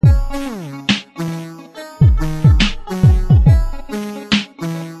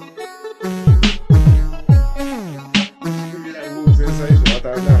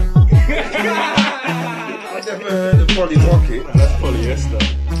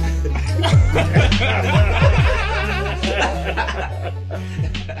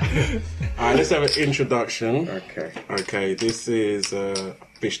let's have an introduction. Okay. Okay, this is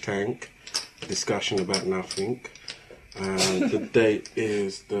Fishtank, a discussion about nothing. The date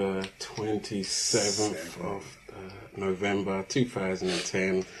is the 27th of November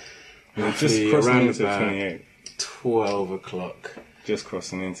 2010. We're just crossing into 28. 12 o'clock. Just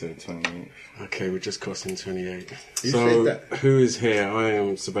crossing into 28. Okay, we're just crossing 28. So, who is here? I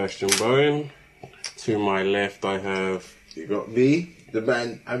am Sebastian Bowen. To my left, I have... You got me, the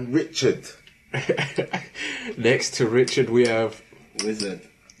man, and Richard. Next to Richard, we have... BwhiZ.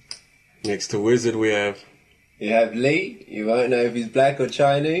 Next to BwhiZ, we have... You have Lee. You won't know if he's black or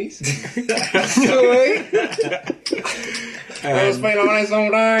Chinese. Sorry. I'm feeling on this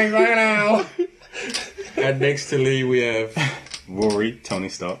all day right now. And next to Lee, we have... Rory, Tony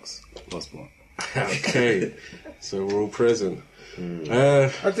Stark's Osbourne. Okay, so we're all present. I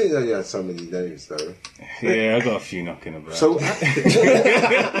didn't know you had so many names, though. Yeah, I got a few knocking about. So,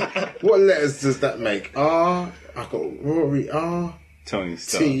 what letters does that make? R, I got Rory, R, Tony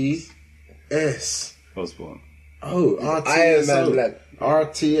Stark's. T, S. Osbourne. Oh, RTSO.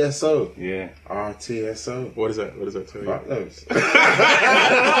 RTSO. Yeah. RTSO. What is that? What does that tell you? Fuck knows.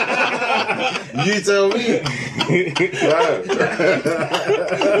 You tell me.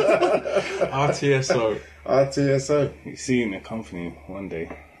 RTSO. RTSO. You see you in the company one day.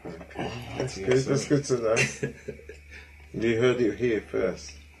 That's good. That's good to know. You heard it here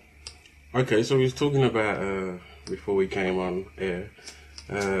first. Okay, so we was talking about, before we came on air,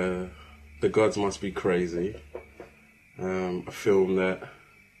 The Gods Must Be Crazy. A film that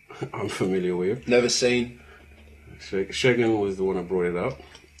I'm familiar with. Never seen. Sheg was the one that brought it up.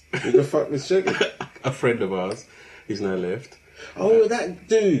 Who the fuck was Sheg? A friend of ours. He's now left. Oh, that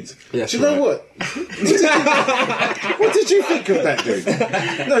dude. Yes, do you know what? What did you think of that dude?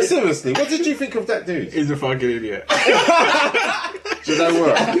 No, seriously, what did you think of that dude? He's a fucking idiot. Do you know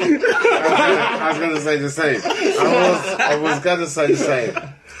what? I was going to say the same. I was going to say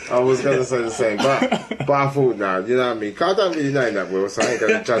the same. But I thought, nah, you know what I mean? 'Cause I don't really know him that well, so I ain't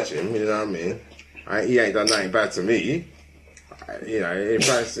going to judge him, you know what I mean? He ain't done nothing bad to me. You know, in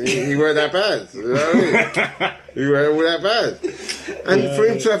fact, he weren't that bad. You know what I mean? He weren't all that bad. And for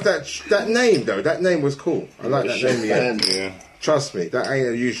him to have that name, though, that name was cool. I like that name you get. Yeah. Trust me, that ain't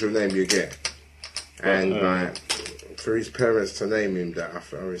a usual name you get. And like, for his parents to name him that,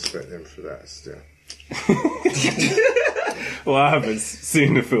 I respect them for that still. Well, I haven't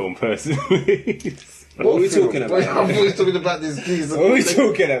seen the film personally. What are we talking about? I thought we were talking about this geezer. What are we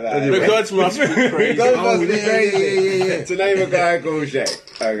talking about? The Gods Must Be Crazy. God must be crazy. Yeah. To name a guy called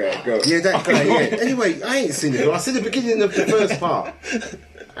Sheg. Okay, go. Yeah, that guy, yeah. Anyway, I ain't seen it. I seen the beginning of the first part.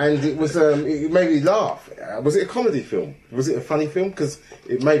 And it was, it made me laugh. Was it a comedy film? Was it a funny film? Because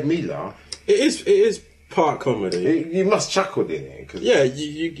it made me laugh. It is part comedy. You must chuckle, didn't it? Cause Yeah,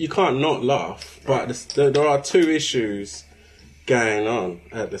 you can't not laugh. But there are two issues going on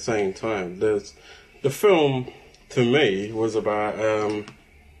at the same time. The film, to me, was about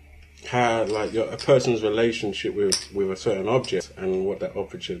how like a person's relationship with a certain object and what that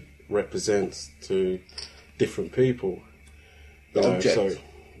object represents to different people. Object. So,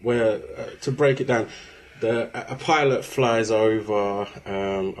 where to break it down, a pilot flies over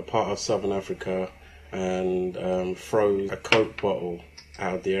a part of Southern Africa and throws a Coke bottle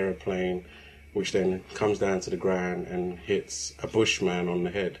out of the aeroplane, which then comes down to the ground and hits a bushman on the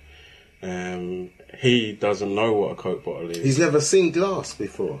head. He doesn't know what a Coke bottle is. he's never seen glass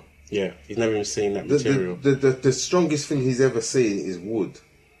before. Yeah, he's never even seen that material. The strongest thing he's ever seen is wood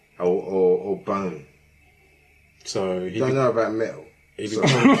or bone. So he Don't know about metal. He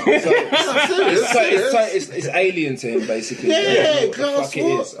becomes, It's alien to him, basically. Yeah, What the glass fuck it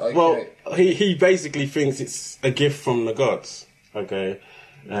what? is. Okay. well, he basically thinks it's a gift from the gods. Okay,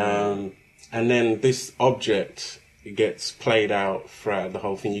 and then this object gets played out throughout the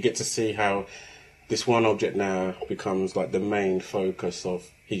whole thing. You get to see how this one object now becomes like the main focus of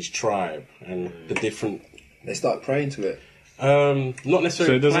his tribe and the different. They start praying to it. Not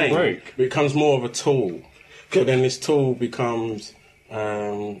necessarily So it doesn't playing, break? but it becomes more of a tool. So then this tool becomes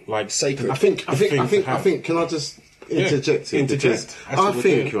like Sacred. I think. Can I just interject here? Interject. Because That's what I we're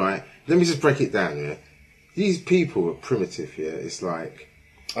think, doing. right. Let me just break it down. Yeah, these people are primitive. Yeah, it's like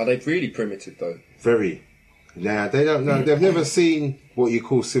Are they really primitive, though? very. Now they don't know. They've never seen what you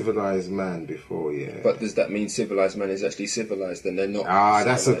call civilized man before. Yeah. But does that mean civilized man is actually civilized and they're not?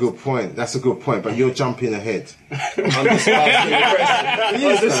 That's a good point. That's a good point. But you're jumping ahead. I'm just asking a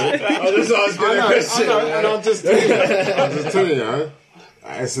question. I'm just asking a question. I know, and I'm just telling you,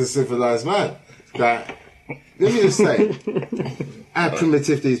 it's a civilized man. That, let me just say, how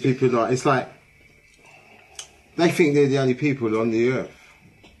primitive these people are. It's like, they think they're the only people on the earth.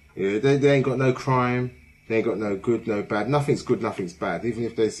 Yeah, they ain't got no crime. They ain't got no good, no bad. Nothing's good, nothing's bad. Even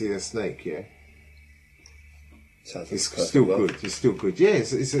if they see a snake, yeah. Sounds It's like a still perfect good. world. It's still good. Yeah,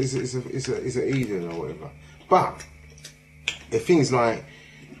 it's a Eden or whatever. But if things like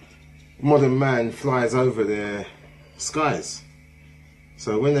modern man flies over their skies,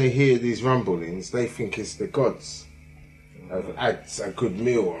 so when they hear these rumblings, they think it's the gods have had a good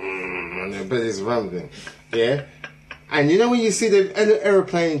meal and their belly's rumbling. Yeah, and you know when you see the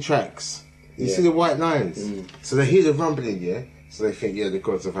aeroplane tracks, you see the white lines. So they hear the rumbling, yeah. So they think, yeah, the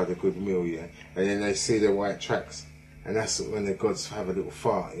gods have had a good meal, yeah. And then they see the white tracks. And that's when the gods have a little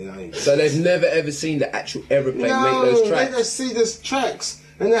fart, you know. So they've never ever seen the actual aeroplane make those tracks? No, they just see the tracks.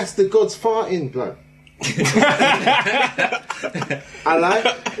 And that's the gods farting, blood. I like.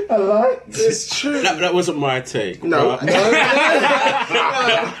 It's true. That wasn't my take. No.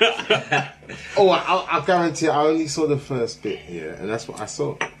 Oh, I guarantee I only saw the first bit, yeah. And that's what I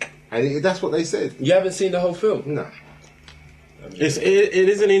saw. And that's what they said. You haven't seen the whole film? No. It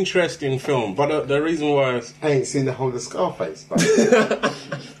is an interesting film, but the reason why I ain't seen the whole of Scarface. But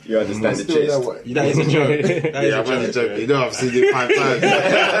You understand the still know gist. what. that is a joke. That is Yeah, a I'm only joke. joking. You know, I've seen it 5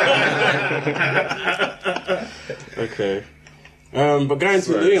 times. Okay. But going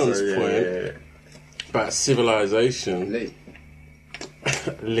to Leon's point yeah. about civilization,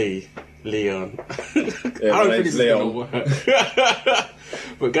 Lee. Leon. Yeah, I don't think name's it's Leon. going to work.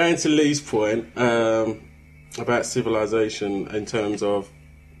 But going to Lee's point about civilization in terms of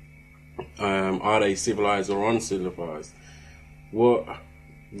are they civilized or uncivilized? What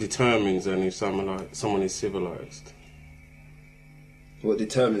determines then if someone is civilized? What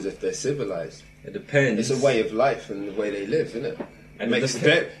determines if they're civilized? It depends. It's a way of life and the way they live, isn't it? It And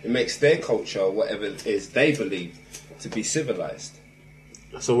makes their culture, whatever it is they believe, to be civilized.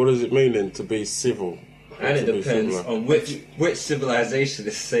 So what does it mean then to be civil? And it To be depends civilized? on which civilization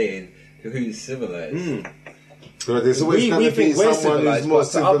is saying who's civilized. But there's always going We to be think we're someone who's civilized, more but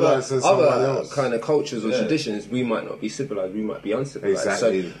to civilized than someone other else. kind of cultures or traditions, we might not be civilized, we might be uncivilized.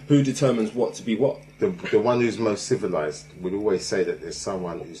 Exactly. So who determines what to be what? The one who's most civilized would always say that there's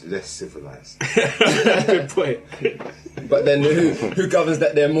someone who's less civilized. Good point. But then who governs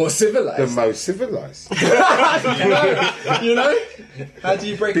that they're more The civilized? most civilized. You know? How do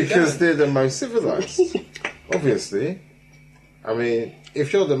you break Because it down? they're the most civilized. Obviously. I mean,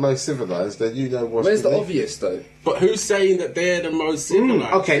 if you're the most civilized, then you know what's Where's the beneath. obvious though? But who's saying that they're the most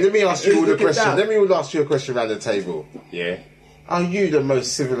civilized? Okay, let me ask you all the Look at question. that. Let me all ask you a question around the table. Yeah. Are you the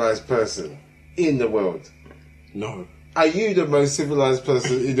most civilized person in the world? No. Are you the most civilized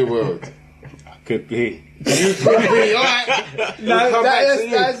person in the world? Could be. You could be, alright. No,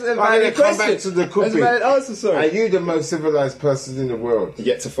 that's a I'm valid gonna come question. back to the could That's a be. valid answer, Are sorry. you the most civilized person in the world?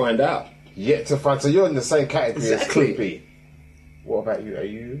 Yet to find out. Yet to find. So you're in the same category as Exactly. could be. What about you? Are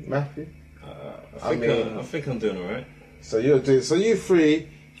you, Matthew? I think I'm doing alright. So you're doing. So you three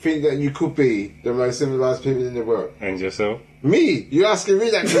think that you could be the most civilized people in the world. And yourself? Me? You're asking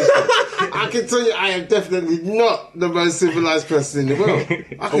me that question? I can tell you, I am definitely not the most civilized person in the world.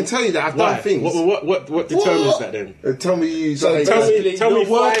 I can tell you that I've Why? done things. What determines What? that then? Tell me you. So basically,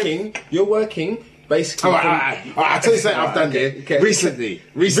 basically, you're working basically. All right. I'll tell you something I've done there. okay. Recently.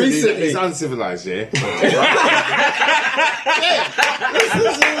 It's uncivilized, yeah?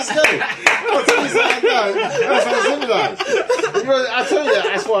 Let's go. I'll tell you something I've done. That's uncivilized. I'll tell you that.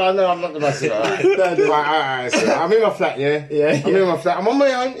 That's why I know I'm not the most civilized. Alright, so I'm in my flat, yeah? I'm in my flat. I'm on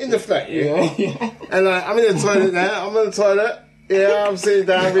my own in the flat, yeah? And I'm in the toilet now. I'm in the toilet. Yeah, I'm sitting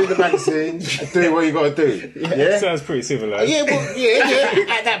down, reading the magazine, doing what you got to do. Yeah? Sounds pretty civilized. Yeah, well, yeah.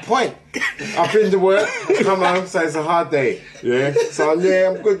 At that point, I've been to work, come home, so it's a hard day. Yeah, so I'm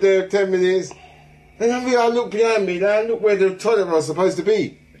good there, 10 minutes. And I look behind me, now I look where the toilet was supposed to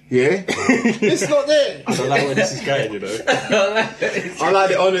be. Yeah, it's not there. I don't like where this is going, you know. I like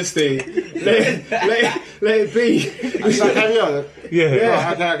the honesty. Let it be. Shall I carry on?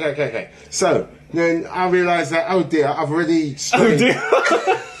 Yeah. Right, okay. So then I realised that, oh dear, I've already strained.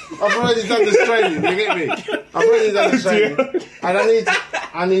 I've already done the straining, you get me? I've already done the straining. And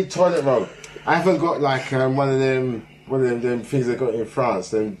I need toilet roll. I haven't got like one of them things they got in France,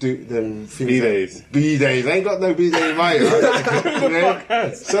 them things. B-days. B-days. I ain't got no B-day in my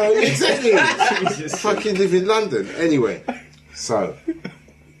yard. So exactly. Fucking live in London. Anyway, so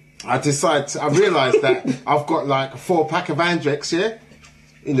I realised that I've got like a 4-pack of Andrex, yeah,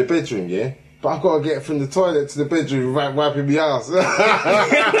 in the bedroom, yeah. But I've got to get from the toilet to the bedroom wiping my ass.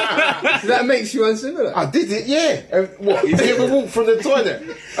 That makes you uncivilized. I did it, yeah. What? You ever walk from the toilet?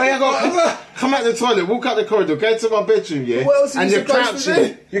 Hey, I got come out the toilet, walk out the corridor, go to my bedroom, yeah. What else are and you you're supposed to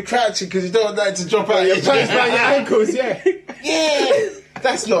crouching. do? You're crouching because you don't want that to drop out. You're punched by your ankles, yeah. Yeah.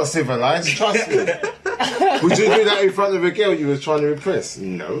 That's not civilised, trust me. Would you do that in front of a girl you was trying to impress?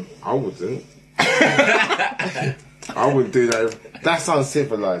 No, I wouldn't. I wouldn't do that. That's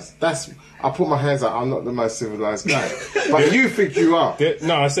uncivilised. I put my hands out, I'm not the most civilised guy. But you think you are.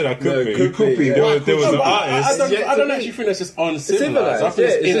 No, I said I could be. You could be. There was an artist. I don't actually think that's just uncivilised. I think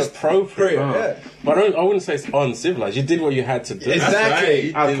it's inappropriate. But I wouldn't say it's uncivilised. You did what you had to do.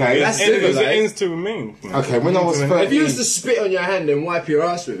 Exactly. Okay. That's It was an civilised. ends to a mean. Okay, when I was 13... If you was to spit on your hand and wipe your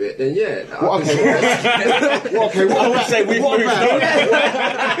ass with it, then yeah. Well, okay, what I would say we've moved on.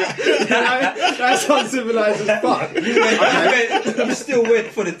 That's uncivilised as fuck. You still went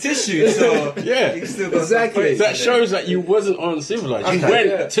for the tissue, so Yeah. you still got Exactly. That shows that you wasn't uncivilised. You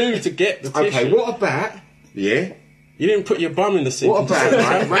went to get the tissue. Okay, what about... Yeah? You didn't put your bum in the sink. What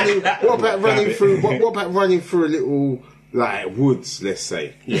about running through a little like woods, let's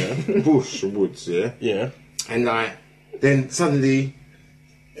say? Yeah. Bush or woods, yeah? Yeah. And like then suddenly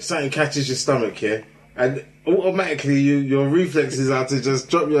something catches your stomach, yeah? And automatically your reflexes are to just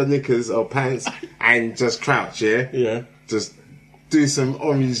drop your knickers or pants and just crouch, yeah? Yeah. Just do some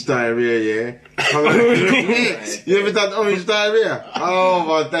orange diarrhea, yeah? You ever done orange diarrhea? Oh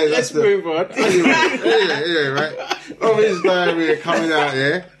my day, Let's move on. Anyway, right? Orange diarrhea coming out,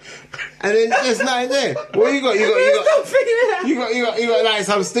 yeah? And then there's nothing there. What you got like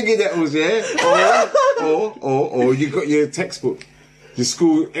some sticky nettles, yeah? Or you got your textbook. Your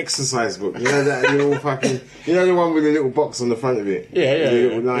school exercise book, you know that little fucking, you know the one with the little box on the front of it. Yeah. The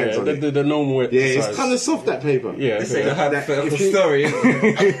little lines on it. The normal exercise. Yeah, it's kind of soft, that paper. Yeah. This ain't a hypothetical If you- story.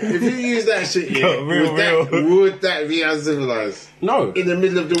 If you use that shit, yeah, would that be uncivilised? No. In the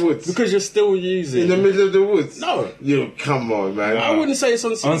middle of the woods. Because you're still using. In the middle of the woods. No. You come on, man. I wouldn't say it's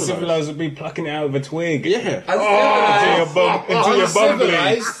uncivilised. Uncivilised would be plucking it out of a twig. Yeah. Into your bum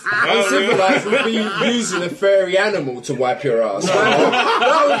bleed. Uncivilised would be using a furry animal to wipe your ass.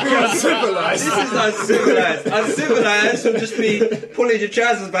 That would be uncivilised. This is uncivilised. Uncivilised would just be pulling your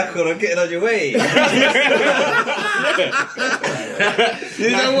trousers back on and getting on your way. You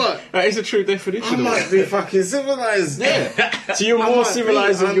know what? That is a true I definition of might it. be fucking civilised. Yeah. So you're more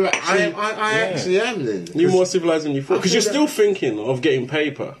civilised than you actually. I actually am then. You're more civilised than you thought. Because you're still thinking of getting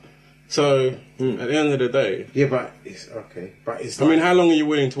paper. So, at the end of the day. Yeah, but it's okay. But it's I mean, how long are you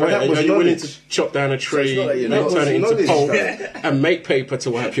willing to wait? that was Are you willing to knowledge. chop down a tree, not like you're and not- turn it into knowledge, pulp, though. and make paper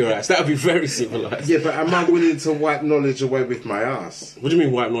to wipe your ass? That would be very civilised. Yeah, but am I willing to wipe knowledge away with my ass? What do you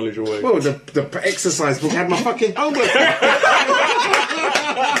mean wipe knowledge away? Well, the exercise book had my fucking homework.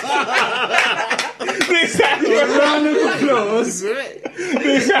 Round of applause. Yeah,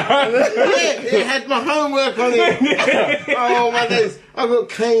 it had my homework on it. Oh my days, I got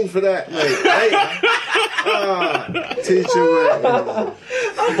caned for that, mate. Teacher work. I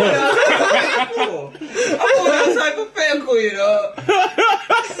thought that was hypothetical, you know.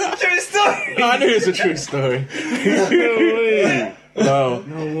 It's a true story. I knew it's a true story. No.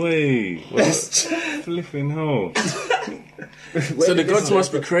 No way. Flipping hell. So the gods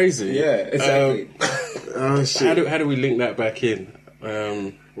must be crazy. Yeah, exactly. Oh shit. How do we link that back in?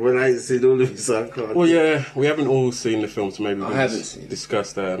 When I ain't seen all of this, I can't. Well, yeah, we haven't all seen the film, so maybe we'll haven't seen it.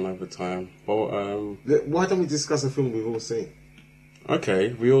 discuss that another time. But Why don't we discuss a film we've all seen?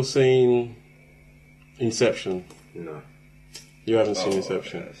 okay, we all seen Inception. No. You haven't seen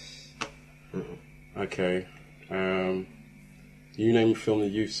Inception. Okay. You name a film that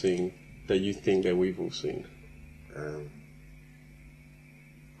you've seen that you think that we've all seen.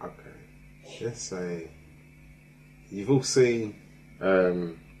 Okay. Let's say you've all seen.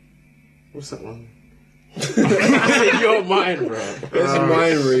 What's that one? Your mind, bro. It's a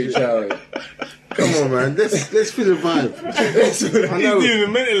mind read, shall we? Come on, man. Let's feel the vibe. I know. He's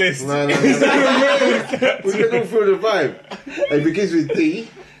doing the mentalist. No. We can all feel the vibe. It begins with D.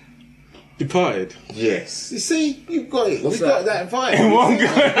 Departed. Yes. You see, you've got it. What's You've got that vibe. One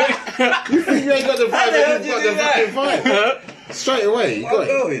guy. You think you ain't got the vibe, the hell but did you've got you the do fucking vibe. Straight away, you got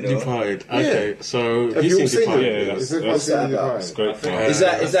it. you know. Departed. Okay, so Have you all seen Departed? it? Yeah, that's- It's the first that's- thing you that's vibe. Great film.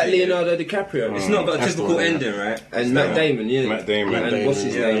 Is that Leonardo Di Caprio? It's not got a That's typical the one, ending, right? And Matt Damon, yeah. Matt Damon. And what's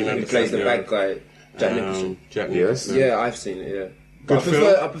his name? Yeah, Who plays the bad guy? Jack Nicholson. Jack Yes. Nicholson. Yeah, I've seen it. Yeah. Good I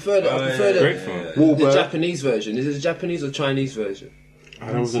prefer Great the film. Wahlberg. Japanese version. Is it a Japanese or Chinese version?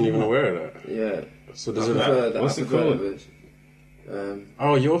 I wasn't even aware of that. Yeah. So I does it? prefer that. What's I it prefer called? that version.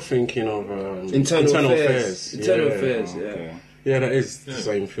 Oh, you're thinking of Internal Affairs. Internal Yeah. Affairs. Yeah. Okay. Yeah, that is the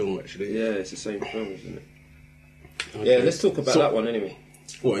same film actually. Yeah, it's the same film, isn't it? Okay. Yeah, let's talk about that one anyway.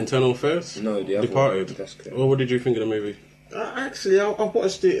 What, Internal Affairs? No, the other Departed. one. That's correct. Well, what did you think of the movie? Actually, I've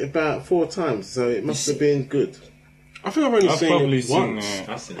watched it about 4 times, so it must have been good. I think I've only I've seen probably it seen once. it.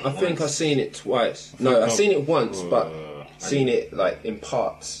 I've seen it I think I've seen it twice. No, I've seen it once, but Seen it like in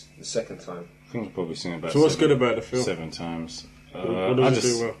parts the second time. I think I've probably seen it about. So what's good about the film? 7 times. What does it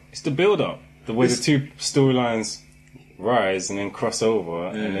do well? It's the build up, the way the two storylines rise and then cross over,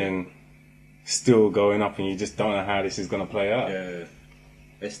 and then still going up, and you just don't know how this is going to play out. Yeah.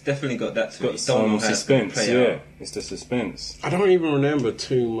 It's definitely got that to it. It's You got don't know some how it's gonna suspense. play Yeah, out. it's the suspense. I don't even remember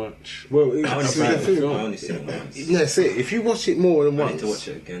too much. Well, I only it's seen the it thing. I only seen it once. That's it. If you watch it more than I once, need to watch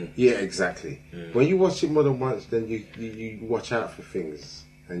it again. yeah, exactly. When you watch it more than once, then you watch out for things,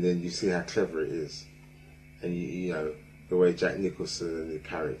 and then you see how clever it is, and you know the way Jack Nicholson and the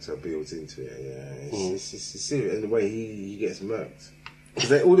character builds into it. Yeah, it's serious, and the way he gets murked,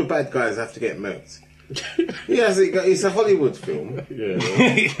 because all the bad guys have to get murked. Yes, it's a Hollywood film. Yeah.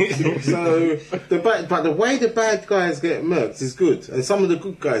 So but the way the bad guys get murked is good, and some of the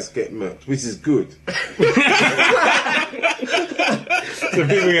good guys get murked, which is good. So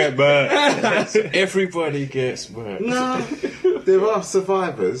people get burnt. Everybody gets murked. No, there are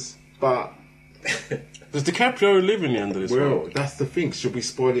survivors, but Does DiCaprio live in the end of this well, film? that's the thing. Should we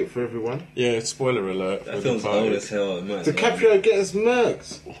spoil it for everyone? Yeah, spoiler alert. That for film's the old party. as hell. It might as well. DiCaprio gets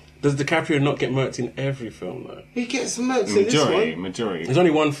murked. Does DiCaprio not get murked in every film though? He gets murked in this one. Majority. There's only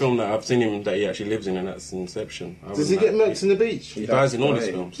one film that I've seen him that he actually lives in, and that's Inception. Does he get murked in the beach? He dies in all his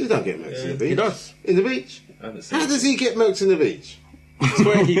films. He don't get murked in the beach. He does. In the beach? I haven't seen How it. does he get murked in the beach? It's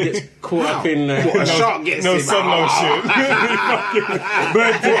where he gets caught up in. What, a shark gets No him. sun lotion.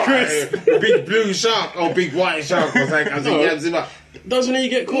 Burnt to crisp. A big blue shark or big white shark or something comes and yams him up. Doesn't he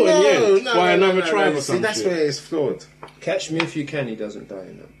get caught in the end by another tribe or See, something? that's where it's flawed. Catch Me If You Can, he doesn't die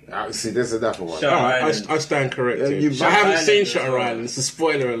in that. See, there's another one. Shut Alright, Island. I stand corrected. you- I haven't Island seen as Shutter well. Island. It's a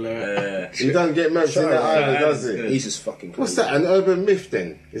spoiler alert. He doesn't get murked in that island, does he? Island's He's just fucking What's crazy. that, an urban myth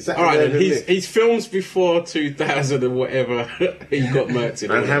then? Is that Alright, an then urban myth? he's films before 2000 or whatever. He got murked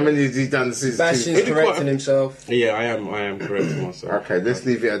in. And how many has he done since? Sebastian's correcting himself. Yeah, I am correcting myself. Okay, let's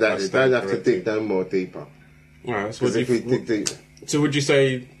leave it at that. You don't have to dig no more deeper. Alright, so, Because if we dig deep, so would you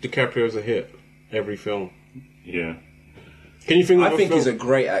say DiCaprio's a hit every film? Yeah. Can you think of I think film? he's a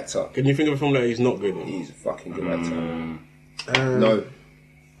great actor. Can you think of a film that he's not good in? He's a fucking good actor. no. No.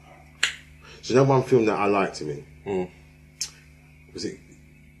 Do you know one film that I liked him in? Was it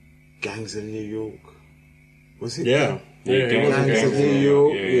Gangs of New York? Was it? Yeah. Yeah, he was a Gangs of gangster. New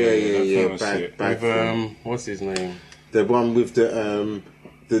York. Yeah, Yeah. that film was Bad With, film. what's his name? The one with the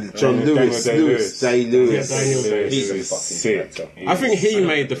John Daniel Lewis. Day-Lewis. Day-Lewis. Yeah, Daniel Day-Lewis. He's a He's fucking sick. actor. I think he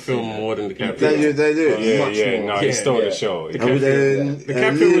made the film more than DiCaprio. Day-Lewis. Yeah, Much yeah, more. no, Yeah, he stole yeah. the show. And then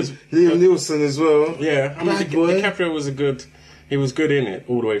DiCaprio was- Liam Neeson as well. Yeah, I mean, Bad boy. DiCaprio was he was good in it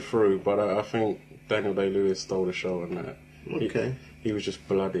all the way through, but I think Daniel Day-Lewis stole the show on that. Okay. He was just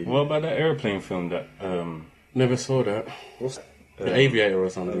bloody. What about that airplane film that? Never saw that. What's The Aviator or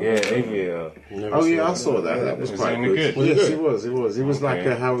something. Yeah, Aviator. Never Oh saw yeah, I that. saw that. That was Was quite he any good. good? Yes, he was. He was like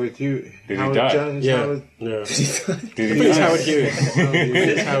Okay. a Howard Hughes. Did he Howard die? Jones. Yeah, Howard. yeah. Did I he think it's die? Howard Hughes. I think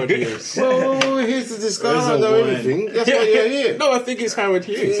it's Howard Hughes. Well, here's the discussion. I don't know There's a everything. That's why you're here. No, I think it's Howard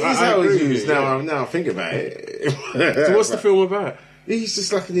Hughes. It's I Howard agree with Hughes. you, Now, yeah. now I think about it. So what's the film about? He's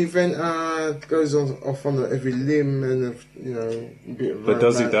just like an inventor. Goes off on every limb and a bit of But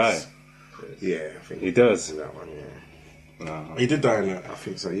does he romance. die? Yeah, I think He does. that one. Yeah, No. He did die in that. I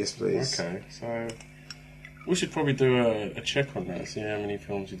think so. Yes, please. Okay, so we should probably do a check on that, see how many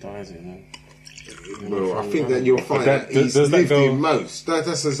films he dies in. Well, I think that you'll find that- that he's does that lived go- in most.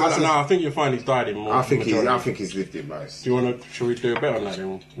 That's I think you'll find he's died in more. I think majority. he's lived in most. Do you want to? Should we do a bet on that?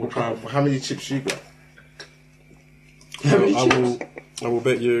 Then we'll try. And, How many chips you got? I will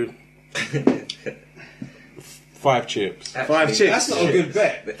bet you 5 chips. 5 chips. That's not a good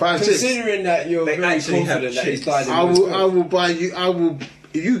bet. 5 chips. Considering that you're They very actually have confident that he's chips. died in I most will. films. I will buy you. I will.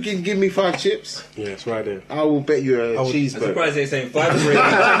 If you can give me 5 chips, Yeah, it's right there. I will bet you a will- I'm cheeseburger. surprised they're saying 5 green,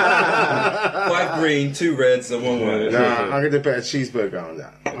 5 green, 2 reds, and 1 white. Nah, I'm gonna bet a cheeseburger on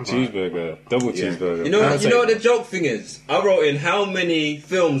that. Cheeseburger, double cheeseburger. You know I'll what the take joke thing is? I wrote in how many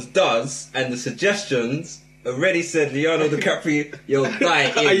films does, and the suggestions already said Leonardo DiCaprio, you'll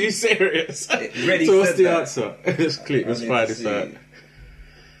die in. Are you serious? Already So what's said the that. answer? Let's click. Let's I need find to this see. out.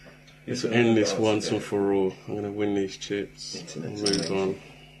 Let's end this once and for all. I'm gonna win these chips. Internet's Move amazing. on.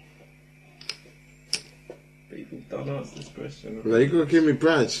 People don't answer this question. No, you gotta give me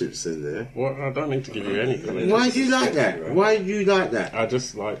brown chips in there. What? I don't need to give you anything. Why do you like that? Why do you like that? I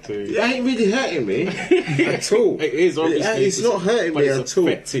just like to. It ain't really hurting me at all. It is obviously. It's not hurting but me it's at all.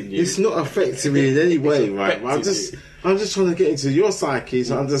 affecting you. It's not affecting me in any way, right? affecting I'm just trying to get into your psyche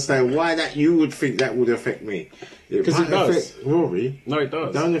to understand why that you would think that would affect me. It 'Cause it might does. affect Rory. No, it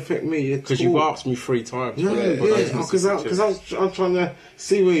does. Don't affect me Because you've asked me 3 times. No, for yeah, those because specific chips. I'm trying to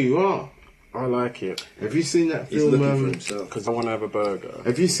see where you are. I like it Have you seen that He's film? looking for himself. because I want to have a burger.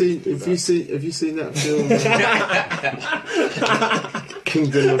 Have you seen that film?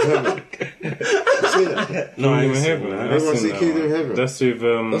 Kingdom of Heaven. You seen that? No, I Kingdom ain't of seen Heaven. that. Everyone I've see seen Kingdom of that one. Heaven? That's with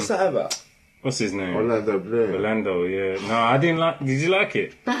What's that about? what's his name? Orlando Bloom. Orlando. Yeah. No, I didn't like. Did you like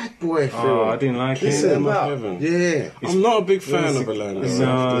it? Bad boy film. Oh, I didn't like Listen, it. Kingdom of about? Heaven. Yeah. I'm not a big fan of Orlando.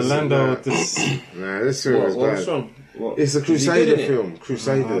 No, Orlando. that. This, Nah, this film is What's bad. wrong? What? It's a Is he good Crusader in it? film.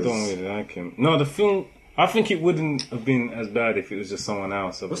 Crusaders. I don't really like him. No, the film. I think it wouldn't have been as bad if it was just someone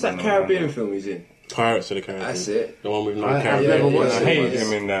else. What's that Caribbean film he's in? Pirates of the Caribbean. That's it. The one with no I've Caribbean. never yeah, watched I it. hated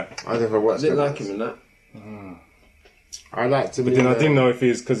him in that. I never watched I didn't it. like him in that. I liked him. But then I didn't know if he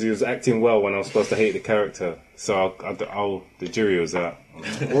was because he was acting well when I was supposed to hate the character. So the jury was out.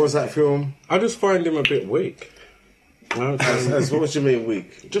 What was that film? I just find him a bit weak. No, What you mean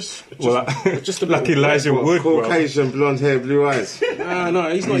weak? just Just a like bit Elijah Wood, bro. Caucasian, blonde hair, blue eyes. No,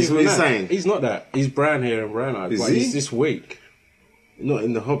 he's not He's even that. insane. He's not that. He's brown hair and brown eyes. Is But he? he's just weak. Not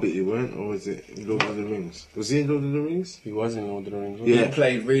in The Hobbit, he weren't, or was it in Lord of the Rings? Was he in Lord of the Rings? He was in Lord of the Rings. wasn't Yeah. He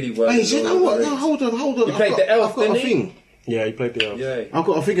played really well. Hey, in do you Lord know of what? the No, Rings. hold on. He played the elf, I've got a didn't he? thing. he? Yeah, he played the elf. Yeah. I've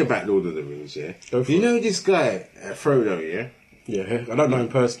got a thing about Lord of the Rings, yeah? Go for You it. know this guy, Frodo, yeah? Yeah, I don't know him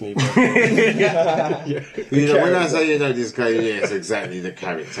personally, but You know, when I say you know this guy, yeah, it's exactly the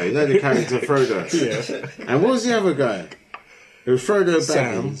character. You know the character Frodo? yeah. And what was the other guy? It was Frodo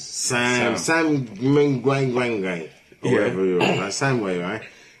Sam. Baggins. Sam Gwang, or whatever you are, like Samway, right?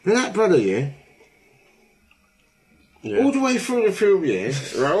 And that brother, yeah? Yeah. All the way through the film, yeah?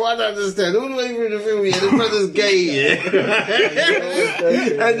 Right, what I don't understand, all the way through the film, yeah, the brother's gay,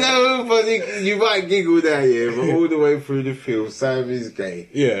 yeah? And now everybody, you might giggle now, yeah, but all the way through the film, Sam is gay.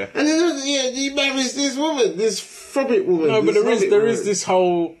 Yeah. And then, yeah, he marries this woman, this Hobbit woman. No, but this there Hobbit is woman. this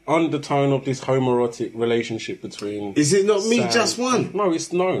whole undertone of this homoerotic relationship between. Is it not me, Sam- just one? No,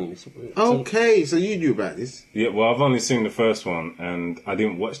 it's known. It's Okay, so you knew about this. Yeah, well, I've only seen the first one, and I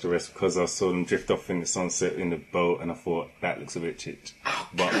didn't watch the rest because I saw them drift off in the sunset in the boat, and I thought that looks a bit chitch.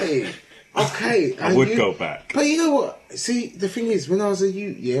 But Okay. I and would you- go back. But you know what? See, the thing is, when I was a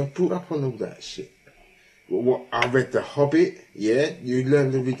youth, yeah, I brought up on all that shit. What I read The Hobbit, yeah, you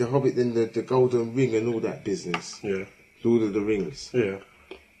learn to read The Hobbit, then the Golden Ring and all that business. Yeah. Lord of the Rings. Yeah.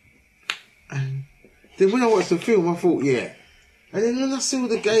 Then when I watched the film, I thought, yeah. And then when I saw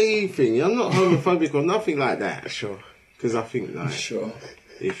the gay thing, I'm not homophobic or nothing like that. Sure. Because I think, like, Sure.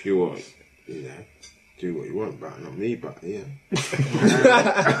 if you want, you know, do what you want, but not me, but yeah. No,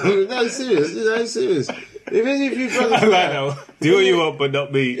 serious. If any of you brothers, I like that one. Do what you want, but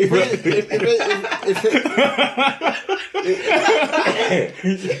not me. if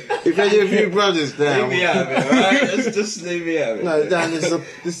any of you brothers Leave me now, out of it, alright? Let's just leave me out of it. no, Dan,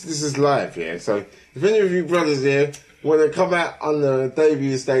 this is live, yeah. So if any of you brothers here want to come out on the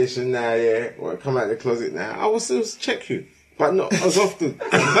debut station now, yeah, want to come out of the closet now, I will still check you, but not as often.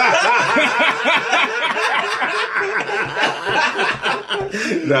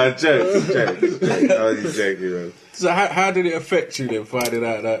 No, joke. I was joking, man. So how did it affect you then, finding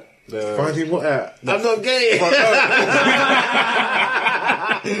out that... Finding what out? I'm not gay.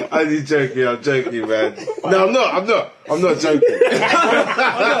 I'm joking, man. No, I'm not joking.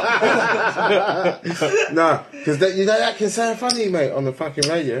 No, because you know that can sound funny, mate, on the fucking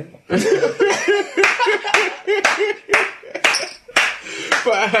radio.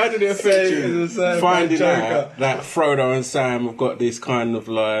 But how did it affect you finding joker. out that Frodo and Sam have got this kind of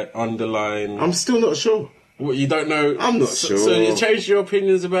like underlying... I'm still not sure. What, you don't know? I'm not so, sure. So you changed your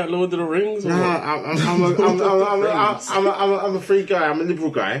opinions about Lord of the Rings? Or No, what? I'm a free guy. I'm a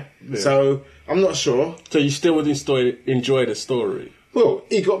liberal guy. So I'm not sure. So you still would enjoy the story? Well,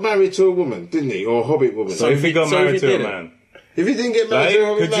 he got married to a woman, didn't he? Or a Hobbit woman. So if he got so if married he to a didn't- man, if he didn't get married like, to a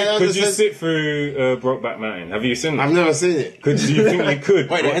Hobbit could man, I you understand- sit through Brokeback Mountain? Have you seen I've that? never seen it. Do you think you could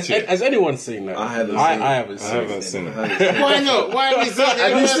Wait, watch it? has anyone seen that? I haven't I seen it. haven't I seen it. haven't seen it. Why not? Why have you seen it?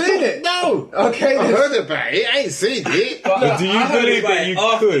 Have you seen it? No. Okay, I then. heard about it. I ain't seen it. But do you I heard believe about that it you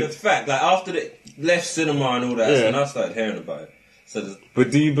after could? the fact, like after it left cinema and all that, Yeah. and I started hearing about it. So there's-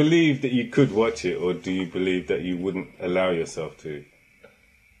 But do you believe that you could watch it, or do you believe that you wouldn't allow yourself to?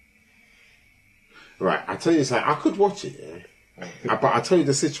 Right, I tell you something. I could watch it, yeah. But I tell you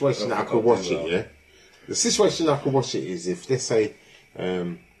the situation that I could watch it, yeah. The situation I could watch it is if, let's say,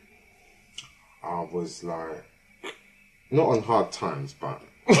 I was like not on hard times, but.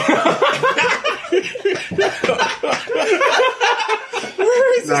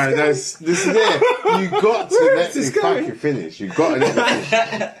 No, this is it. You got to let me fucking finish. You got to let me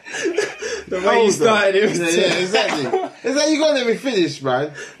finish. The way you started it was Yeah, exactly. It's like you got to let me finish,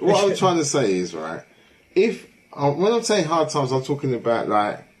 man. What I'm trying to say is, right, if when I'm saying hard times, I'm talking about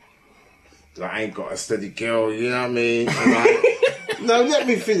like like, I ain't got a steady girl, you know what I mean? And like, no, let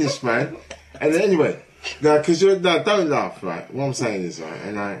me finish, man. And then, anyway, because don't laugh, right? What I'm saying is, right,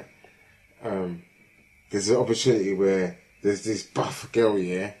 and like, there's an opportunity where there's this buff girl,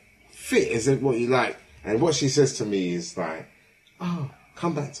 yeah, fit is it what you like, and what she says to me is like, oh,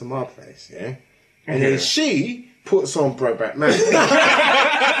 come back to my place, yeah, and then she puts on Brokeback Mountain.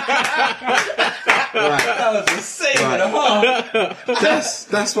 That was insane and a half.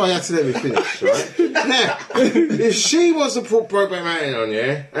 That's why I had to let me finish, right? Now, if she was to put Brokeback Mountain on,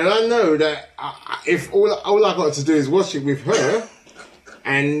 yeah, and I know that if all I got to do is watch it with her,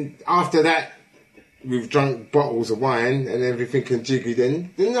 and after that we've drunk bottles of wine and everything can jiggy,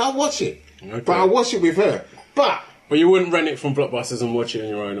 then I'll watch it. Okay. But I'll watch it with her. But you wouldn't rent it from Blockbusters and watch it on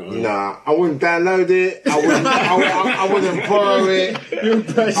your own at home? Nah, I wouldn't download it. I wouldn't borrow it.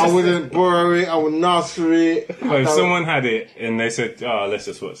 I wouldn't borrow it. I wouldn't ask for it. Well, if someone had it and they said, "Oh, let's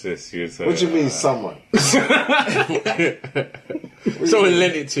just watch this," you'd say, what do you mean, someone? Someone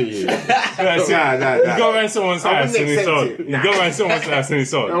lent it to you. Nah. You go around someone's house and it's on. You go around someone's house and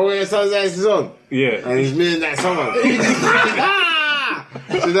it's on. Oh, when someone's house is on. Yeah. And it's me and that someone.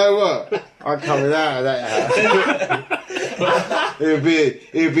 Do you know what? I'm coming out of that house. It'd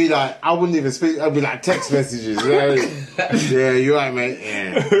be like, I wouldn't even speak, it'd be like text messages, you know? Yeah, you right, mate?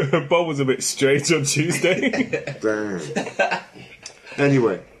 Yeah. Bob was a bit strange on Tuesday. Damn.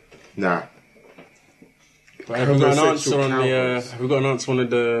 Anyway, nah. But have we got an answer on have we got an answer on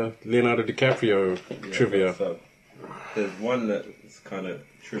the Leonardo Di Caprio trivia? So, there's one that's kind of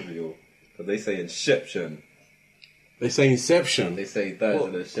trivial, but they say Inception. They say Inception. They say that is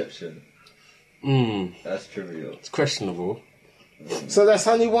an Inception. That's trivial. It's questionable. So that's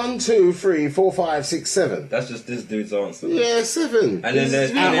only 1, 2, 3, 4, 5, 6, 7. That's just this dude's answer. Yeah, 7. And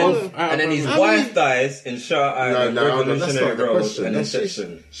then his wife dies in Shah Island, no, that's Revolutionary not the Road, question. and That's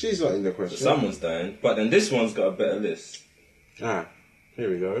Inception. She's not in the question. Someone's dying, but then this one's got a better list. Here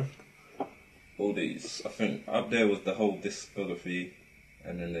we go. All these, I think, up there was the whole discography,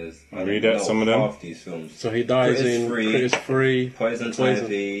 and then there's Read out some of them. half these films. So he dies Critters in Free, Critters Free, Poison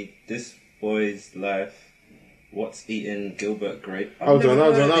Ivy, This Boy's Life, What's Eating Gilbert Grape. Hold on.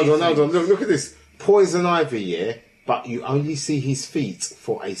 Look at this. Poison Ivy, yeah, but you only see his feet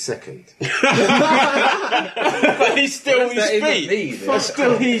for a second. But he's still his feet. But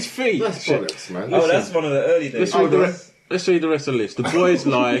still his feet. That's bollocks, man. Oh, that's one of the early days. Let's read the rest of the list. The Boy's He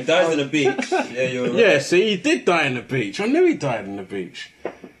Life. dies on the beach. Yeah, you're right. Yeah, see, he did die on the beach. I knew he died on the beach.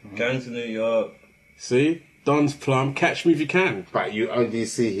 Going to New York. See? Don's Plum, Catch Me If You Can. But you only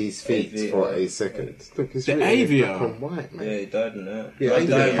see his feet Aviator. for a second. Look, it's The written in Aviator. black and white, man. Yeah, he died in that. Yeah, he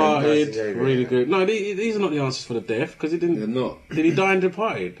died in Departed, yeah. really good. No, these are not the answers for the death, because he didn't... They're not. Did he die in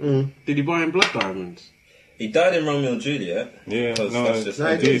Departed? Did he buy in Blood Diamonds? He died in Romeo and Juliet. Yeah, Because no, that's just No,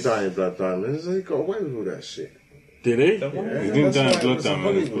 how he it didn't is. die in Blood Diamonds. He got away with all that shit. Did he? He didn't that's die why in it Blood was a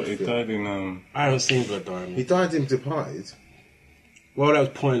Diamonds, but Hollywood he film. died in I haven't seen Blood He Diamonds. died in Departed. Well, that was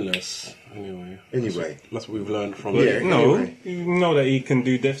pointless. Anyway. That's what we've learned from Yeah. it. No, Anyway. you know that he can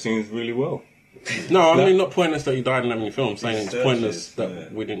do death scenes really well. No, I mean, not pointless that he died in that many films. Saying it's Researches, pointless that yeah.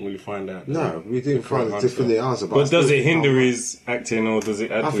 we didn't really find out. No, we didn't find a different answer. But does still it hinder can't- his acting or does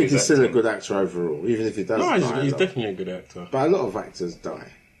it add I to think his he's still a acting? good actor overall, even if he does No, die. he's though. definitely a good actor. But a lot of actors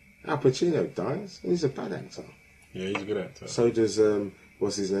die. Al Pacino dies. He's a bad actor. Yeah, he's a good actor. So does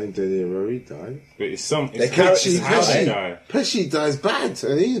what's his name? De Niro. He died. But it's some. They It's carry- it's how they Pesci. die. Pesci dies bad,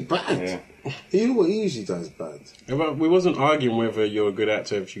 and he's bad. Yeah. He usually does bad. Yeah, but we wasn't arguing whether you're a good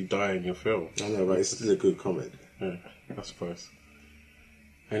actor if you die in your film. I know, but it's still a good comment. Yeah, I suppose.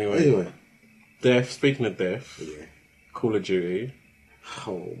 Anyway, Anyway, death. Speaking of death, yeah. Call of Duty.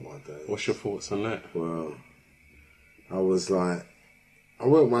 Oh my days. What's your thoughts on that? Well, I was like, I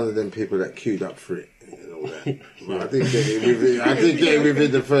weren't one of them people that queued up for it and all that. But I did get it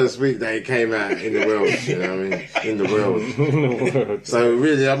within the first week that it came out in the world. You know what I mean? In the world. So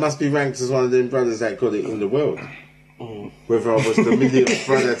really, I must be ranked as one of them brothers that got it in the world. Whether I was the millionth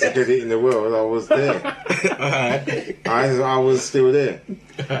brother to get it in the world, I was there. I was still there,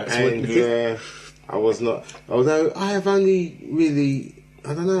 and I was not. Although I have only really,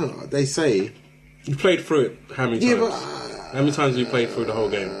 I don't know. They say You played through it how many Yeah, times? but, How many times have you played through the whole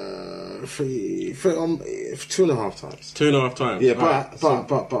game? 2.5 times. 2.5 times. Yeah, Alright,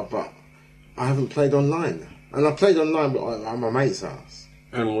 but I haven't played online, and I played online at my mate's house.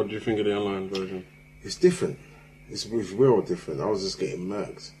 And what do you think of the online version? It's different. It's real different. I was just getting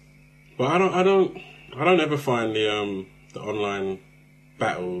murked. But I don't ever find the online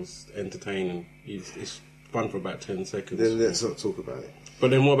battles entertaining. It's fun for about 10 seconds. Then let's not talk about it. But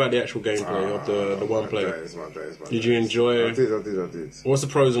then what about the actual gameplay of the one player? Did you enjoy it? I did. What's the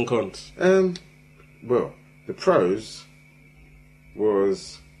pros and cons? Well, the pros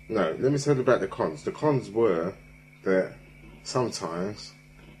was... No, let me tell you about the cons. The cons were that sometimes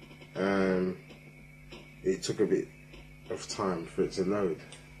it took a bit of time for it to load.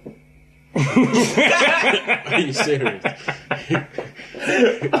 Are you serious?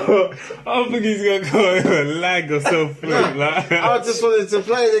 I think he's gonna go in a lag or something. Like. I just wanted to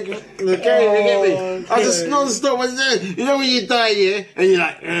play the game, you get me? I just non-stop was there. You know when you die, yeah? And you're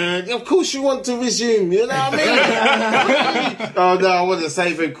like, of course you want to resume, you know what I mean? Oh no, I want to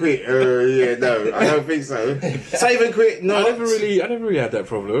save and quit. Yeah, no, I don't think so. Save and quit, no. I never really had that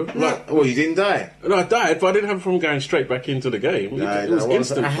problem. Like, well, you didn't die. No, I died, but I didn't have a problem going straight back into the game. It was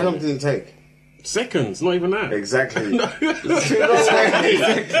instant. How long did it take? Seconds, not even that. Exactly. I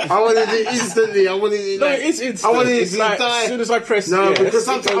wanted it instantly. I wanted it. Like, no, it's instant. I wanted it it's to like, die. As soon as I press because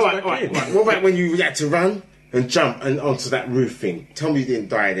sometimes. right. What about when you had to run and jump and onto that roof thing? Tell me you didn't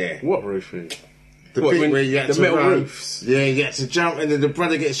die there. What roof thing? The bit where you had the to metal run. roofs. Yeah, you had to jump and then the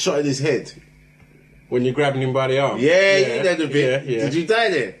brother gets shot in his head. When you're grabbing him by the arm. Yeah, you know the bit. Yeah. Did you die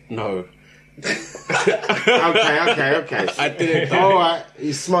there? No. Okay. I didn't die. Alright,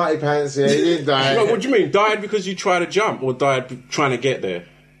 you smarty pants, yeah, you didn't die. No, what do you mean? Died because you tried to jump or died trying to get there?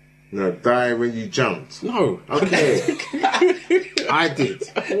 No, die when you jumped. No. Okay. I did.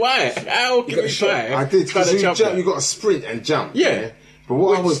 Why? How can you die? I did, because you got to sprint and jump. Yeah. But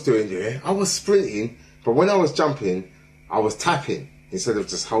what I was doing, I was sprinting, but when I was jumping, I was tapping instead of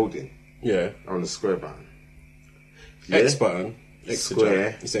just holding. Yeah. On the square button. Yeah? X button. X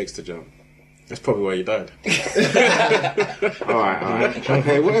square. It's X to jump. That's probably why you died. Alright.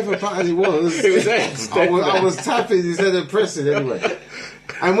 Okay, whatever button it was. It was X. I was tapping instead of pressing anyway.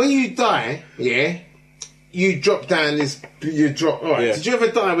 And when you die, you drop down this. You drop. Alright. Yeah. Did you ever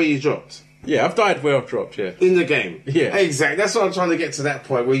die where you dropped? Yeah, I've died where I've dropped, yeah. In the game? Yeah. Exactly. That's what I'm trying to get to, that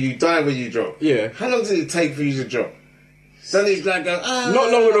point where you die where you drop. Yeah. How long did it take for you to drop? Don't it like go,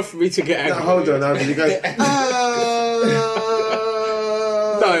 Not long enough for me to get angry. No, hold on, you go,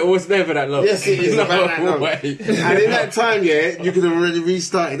 No, it was never that long. Yes, it is no about that long. Way. And in that time, you could have already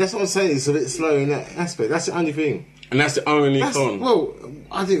restarted. That's what I'm saying. It's a bit slow in that aspect. That's the only thing. And that's the only con. Well,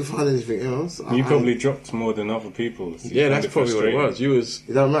 I didn't find anything else. You probably dropped more than other people. So yeah, that's probably what it was.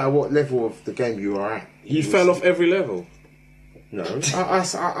 It don't matter what level of the game you are at. You fell off every level. No,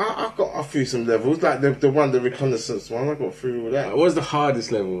 I got through some levels, like the reconnaissance one. I got through all that. What was the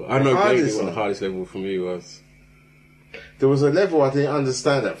hardest level? I know Blakely what the hardest level for me was. There was a level I didn't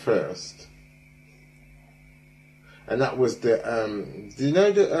understand at first, and that was the do you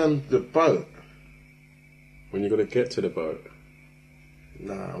know the boat? When you got to get to the boat.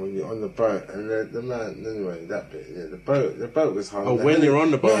 Nah, when you're on the boat and the man. Anyway, that bit. Yeah, the boat was hard. Oh, when you're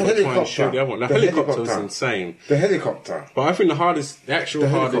on the boat, they're trying to shoot the other one. The helicopter was insane. The helicopter. But I think the hardest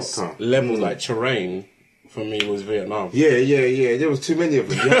level, like terrain, for me was Vietnam. Yeah. There was too many of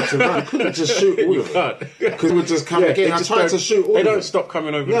them. You had to run. Couldn't just shoot all of them. Because they would just come again. I tried to shoot all of them. They don't stop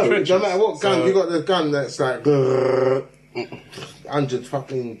coming over the trenches. No matter what gun, you got the gun that's like 100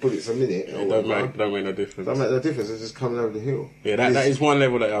 fucking bullets a minute. It don't make no difference. Don't make no difference. It's just coming over the hill. Yeah, that is one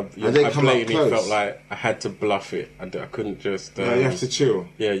level that I blatantly felt like I had to bluff it. I couldn't just... no, you have to chill.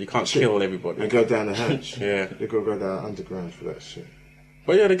 Yeah, you can't kill everybody. And go down the hatch. Yeah. You got to go down underground for that shit.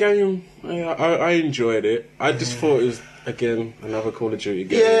 But yeah, the game, I enjoyed it. I just thought it was, again, another Call of Duty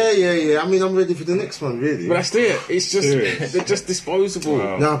game. Yeah. I mean, I'm ready for the next one, really. But that's it. It's just, they're just disposable.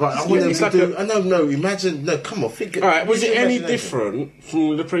 Wow. No, but I want them to do... Imagine... No, come on, think... Alright, was it any different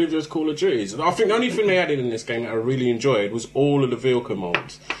from the previous Call of Duties? I think the only thing they added in this game that I really enjoyed was all of the vehicle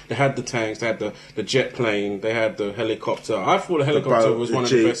modes. They had the tanks, they had the jet plane, they had the helicopter. I thought the helicopter was one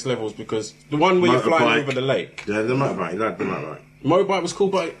of the best levels because the one where you're flying over the lake. Yeah, the motorbike. Motorbike was cool,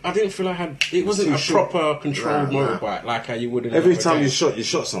 but I didn't feel it wasn't a proper controlled motorbike like how you would in every time you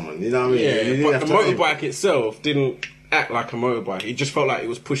shot someone, you know what I mean? Yeah, but the motorbike itself didn't act like a motorbike. It just felt like it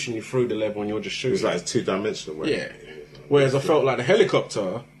was pushing you through the level and you're just shooting. It was like it's two-dimensional. Yeah. Whereas I felt like the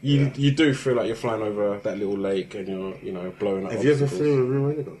helicopter, you do feel like you're flying over that little lake and you're blowing up. Have you ever flown a real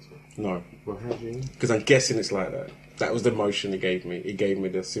helicopter? No. Well, how do you? Because I'm guessing it's like that. That was the motion it gave me. It gave me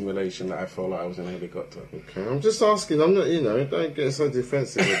the simulation that I felt like I was in a helicopter. Okay, I'm just asking. I'm not, don't get so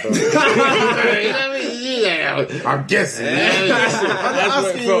defensive about it. I'm guessing. I'm not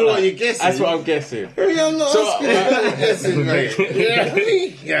asking you what you're guessing. That's what I'm guessing. I'm not asking you what you're guessing,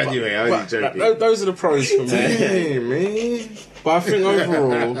 mate. Yeah, anyway, I'm only joking. Those are the pros for me. Damn, man. But I think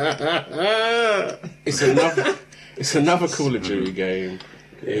overall, it's another Call of Duty game.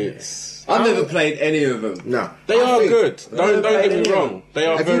 It's I've never played any of them. No. they are good. Don't get me wrong. They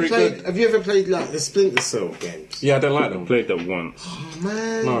are very good. Have you ever played like the Splinter Cell games? Yeah, I don't like I them. played that once. Oh,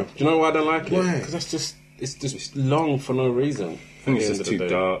 man. No, do you know why I don't like it? Why? Because it's just long for no reason. I think it's just too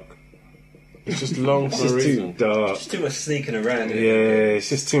dark. It's just long for It's no just reason. too dark. It's too much sneaking around. Yeah, it's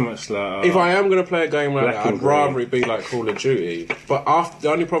just too much like. If I am going to play a game like Black that, and I'd grey. rather it be like Call of Duty. But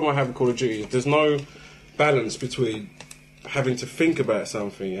the only problem I have with Call of Duty is there's no balance between having to think about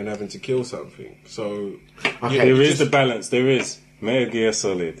something and having to kill something. So there is the balance. There is Metal Gear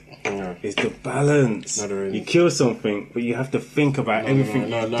Solid. Yeah. It's the balance. No, there is. You kill something, but you have to think about everything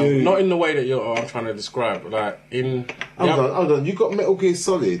no, you do. not in the way that I'm trying to describe. Like in Hold on. You got Metal Gear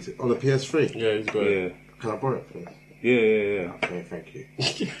Solid on the PS3? yeah, he's got Yeah, it. Can I borrow it, please? yeah. Okay, thank you.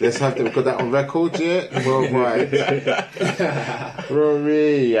 Let's have to got that on record, yeah? Worldwide.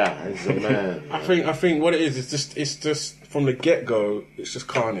 Rory, yeah, he's a man. I think what it is it's just from the get go, it's just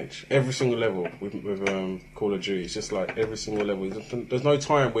carnage. Every single level with Call of Duty, it's just like every single level. There's no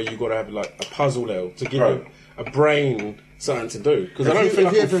time where you got to have like a puzzle level to give you a brain something to do. Because I don't feel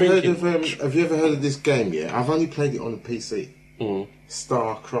like I'm thinking. Have you ever heard of this game yet? I've only played it on the PC.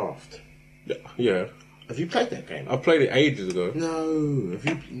 Starcraft. Yeah, Have you played that game? I played it ages ago. No. Have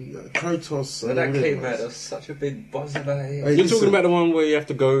you Protoss? When that and came all out, that? there was such a big buzz about it. Hey, You're listen. talking about the one where you have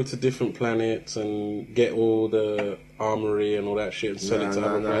to go to different planets and get all the armory and all that shit and sell it to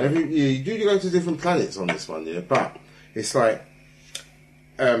other planets. You do go to different planets on this one, yeah, but it's like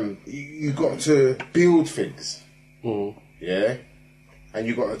you got to build things, yeah, and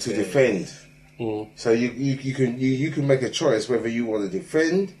you got to defend. So you can make a choice whether you want to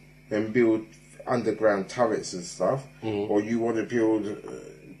defend and build underground turrets and stuff, or you want to build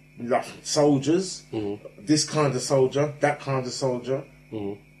like soldiers, this kind of soldier, that kind of soldier,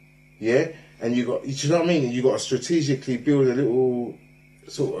 yeah. And you got, you know what I mean? And you got to strategically build a little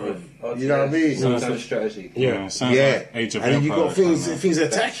sort of, you know what I mean? Some kind of strategy. Yeah, Sounds Yeah, like Age of and then you got Empires, things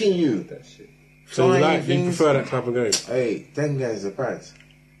attacking you. That shit. so you flying you things. prefer that type of game. Hey, them guys are bad.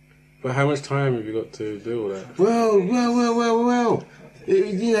 But how much time have you got to do all that? Well.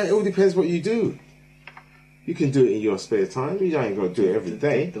 It all depends what you do. You can do it in your spare time. You ain't got to do it every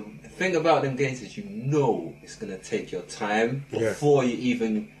day. The thing about them games is you know it's going to take your time Yeah. before you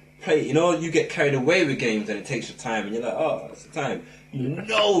even play. You know, you get carried away with games and it takes your time and you're like, oh, it's the time. You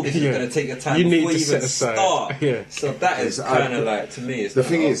know this is Yeah. going to take your time You need before to you even set aside. start. Yeah. So that is It's- kind of like, to me, it's The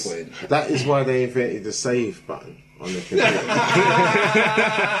kinda thing is, awkward. that is why they invented the save button on the computer.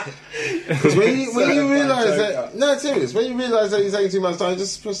 Because when you realise that, no, serious, when you realise that you're taking too much time,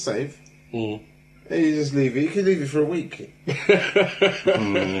 just press save. And you just leave it. You can leave it for a week. As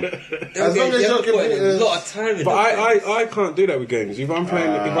long as you your have to put in a computer. lot of time in But those games. I can't do that with games. If I'm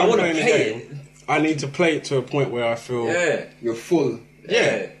playing, if I I'm wanna playing a play game, I need to play it to a point where I feel Yeah. You're full.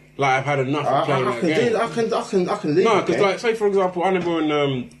 Yeah. like I've had enough of playing I that can game. do that. I can leave No, it. because like, say for example, I remember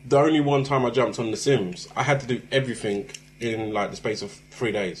when the only one time I jumped on The Sims, I had to do everything in like the space of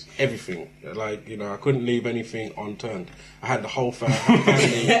 3 days. Everything, like I couldn't leave anything unturned. I had the whole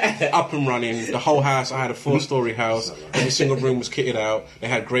family up and running. The whole house. I had a 4-story house. Every single room was kitted out. They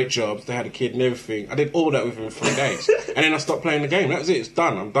had great jobs. They had a kid and everything. I did all that within 3 days, and then I stopped playing the game. That was it. It's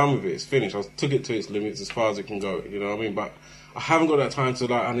done. I'm done with it. It's finished. I took it to its limits as far as it can go. You know what I mean? But I haven't got that time to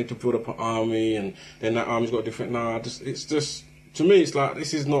like. I need to build up an army, and then that army's got different. It's just. To me, it's like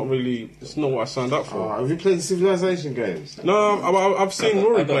this is not really. It's not what I signed up for. Have you played the Civilization games? No, I've seen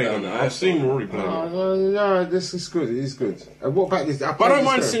Rory play don't them. know. I've seen Rory play them. No, this is good. It is good. And what about this? But I don't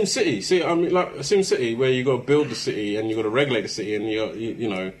mind Sim City. See, I mean, like Sim City, where you got to build the city and you got to regulate the city, and you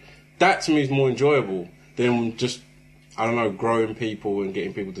know, that to me is more enjoyable than just I don't know growing people and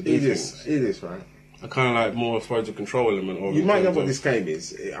getting people to do things. It is, right? I kind of like more supposed to control element of. You it might in know terms what of- this game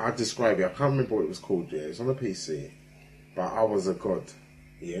is. I'll describe it. I can't remember what it was called. Yeah, it's on the PC, but I was a god.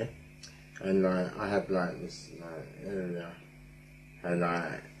 Yeah, and like I had like this like area, and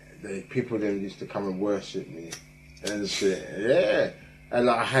like the people then used to come and worship me and shit. Yeah, and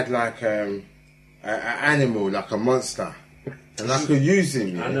like I had like an animal, like a monster, and I could use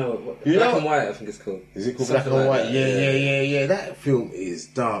him. Yeah? I know. You Black know- and White, I think it's called. Is it called Something Black and like White? that, Yeah. That film is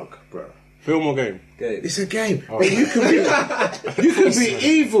dark, bro. film or game. Good. It's a game, but you can be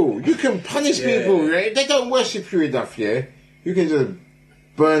evil. You can punish people. Right? They don't worship you enough. Yeah, you can just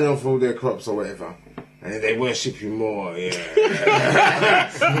burn off all their crops or whatever, and then they worship you more.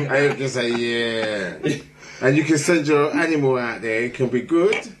 Yeah, and you can say yeah, and you can send your animal out there. It can be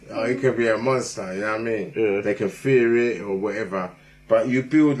good, or it can be a monster. You know what I mean? Yeah. They can fear it or whatever. But you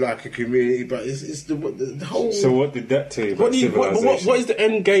build like a community. But it's the whole. So what did that tell you about What is Civilization? the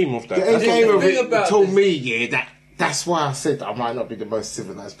end game of that? The end game of thing it about told this- me, yeah, That's why I said I might not be the most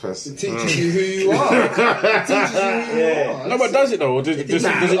civilized person. It teaches you who you are. It teaches you who you are. No, but does it though? Or does it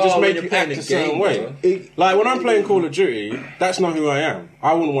just make you act a certain way? Like when I'm playing Call of Duty, that's not who I am.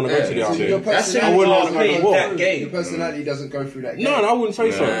 I wouldn't want to go to the arcade. I wouldn't want to go to war. Your personality doesn't go through that game. No, I wouldn't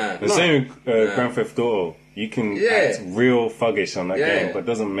say so. The same with Grand Theft Auto. You can act real thuggish on that game, but it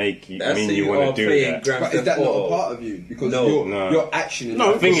doesn't make you you want to do that. But is that not a part of you? Because your action is...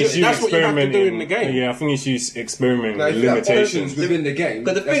 No, I think it's you that's what you have to do in the game. Yeah, I think it's you experimenting with limitations limitations. within the game.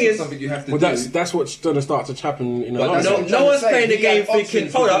 But the thing is, something you have to Well, do. that's what's going to start to happen in a lot. No one's playing the game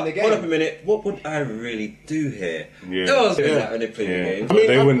thinking, hold up a minute, what would I really do here? Yeah. No one's doing that when they play the game. But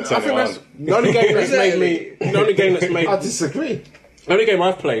they wouldn't turn it that's on. the only game that's made me. The only game that's made. I disagree. The only game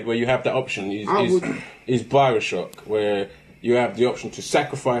I've played where you have that option is Bioshock, where you have the option to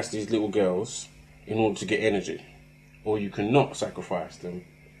sacrifice these little girls in order to get energy, or you cannot sacrifice them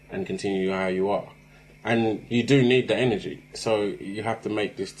and continue how you are. And you do need the energy, so you have to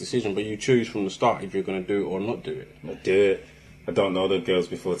make this decision, but you choose from the start if you're going to do it or not do it. I do it. I don't know the girls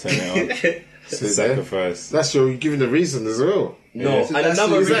before turning it on. Sacrifice. That's you're giving a reason as well. No, so and that's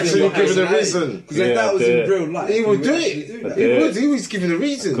another He's actually reason. giving a reason. Because if that was in real life, He would do actually it. that. He would. He was giving a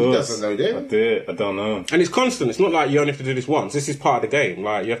reason. He doesn't know I them. do it. I don't know. And it's constant. It's not like you only have to do this once. This is part of the game.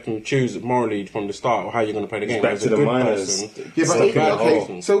 Like you have to choose morally from the start or how you're going to play the game. Back As to a the good miners. person, Yeah, it's but a bad okay.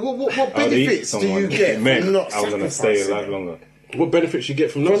 person. So what I would eat benefits do someone you get meant from not I was going to stay sacrificing? alive longer. What benefits you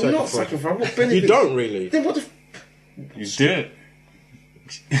get from not From not sacrificing? sacrificing? What benefits? You don't really. Then what the? You do it.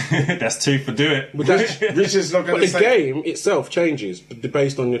 That's two for do it. But that's- Richard's not But going the to say. game itself changes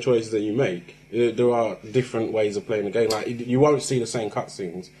based on your choices that you make. There are different ways of playing the game. Like you won't see the same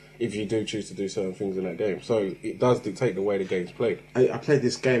cutscenes if you do choose to do certain things in that game. So it does dictate the way the game's played. I played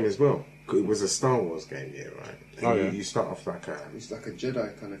this game as well. It was a Star Wars game, right? And Oh, yeah. You start off like a. It's like a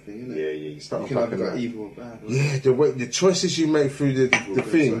Jedi kind of thing, isn't Yeah, it? you start You off can like either go a. evil or bad. Yeah, the choices you make through the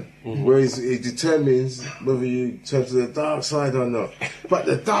thing, whereas it determines whether you turn to the dark side or not. But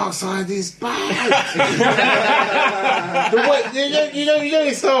the dark side is bad. you know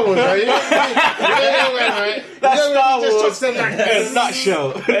in Star Wars, right? You know, right? That's Star Just Wars. touch them like In a nutshell.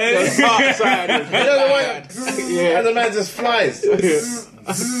 The dark side is You know the one, and the man just flies,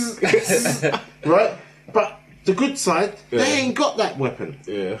 right? But the good side, they ain't got that weapon.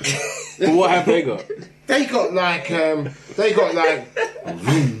 Yeah. But what have they got? They got like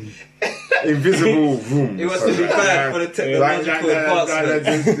vroom, invisible vroom. It was to be bad for the technological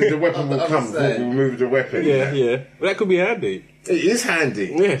advancement. The weapon will come. We'll move the weapon. Yeah. Well, that could be handy. It is handy.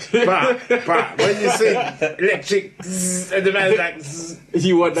 Yeah. But when you see electric zzz, and the man's like zzz,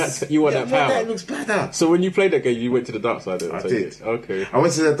 You want that? You want that power? that looks better. So when you played that game, you went to the dark side. I did. Okay. I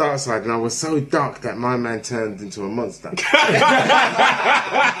went to the dark side and I was so dark that my man turned into a monster. He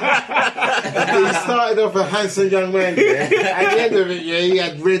started off a handsome young man, yeah. At the end of it, yeah, he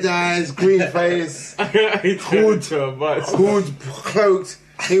had red eyes, green face, hood, cloaked.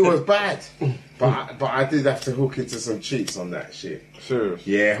 He was bad. But I did have to hook into some cheats on that shit. Sure.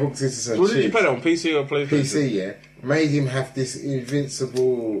 Yeah, hooked into some What cheats. did you play that on PC or PlayStation? PC, yeah. Made him have this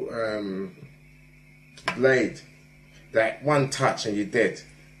invincible blade. That one touch and you're dead.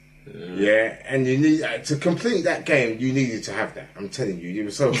 Yeah, and you need to complete that game. You needed to have that. I'm telling you, it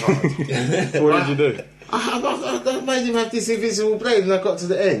was so hard. What did you do? I made him have this invincible blade, and I got to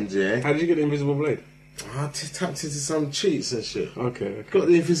the end. Yeah, How did you get the invisible blade? I tapped into some cheats and shit. Okay. Got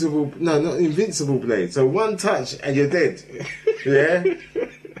the not invincible blade. So one touch and you're dead. Yeah.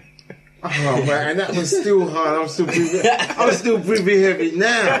 Oh man, and that was still hard. I'm still breathing heavy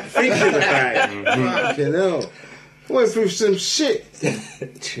now, thinking about it. Fucking hell. Went through some shit.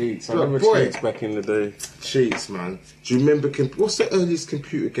 Cheats. I Look, remember boy. cheats back in the day. Cheats, man. Do you remember? What's the earliest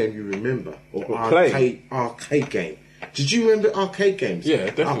computer game you remember? Or play? arcade game? Did you remember arcade games? Yeah,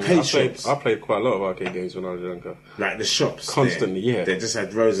 definitely. Arcade shops. I played quite a lot of arcade games when I was younger. Like the shops. Constantly, there. yeah. They just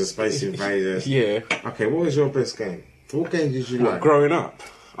had rows of Space Invaders. Yeah. Okay, what was your best game? What game did you like? Growing up,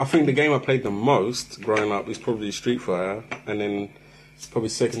 I think the game I played the most growing up is probably Street Fighter, and then probably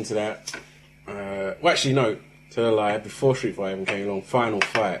second to that. Well, actually, no. Tell a lie. Before Street Fighter even came along, Final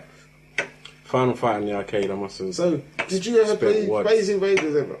Fight. Final Fight in the arcade. I must have. So, did you ever play Space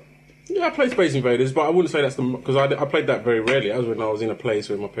Invaders ever? Yeah, I played Space Invaders, but I wouldn't say that's because I played that very rarely. That was when I was in a place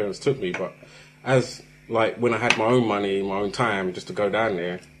where my parents took me. But as like when I had my own money, my own time, just to go down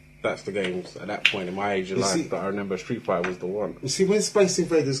there, that's the games at that point in my age of life that I remember. Street Fighter was the one. You see, when Space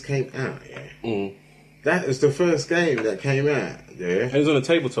Invaders came out, that was the first game that came out. Yeah, It was on a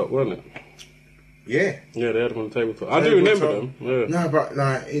tabletop, wasn't it? yeah. Yeah, they had them on the tabletop. I do remember them. Yeah. No, but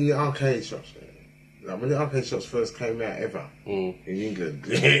like in the arcade shops. Like when the arcade shops first came out ever in England,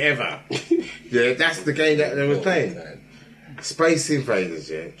 ever, Yeah, that's the game that they were playing. Space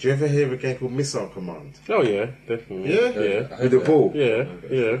Invaders, yeah. Do you ever hear of a game called Missile Command? Oh yeah, definitely. Yeah? Yeah. With the ball? Yeah,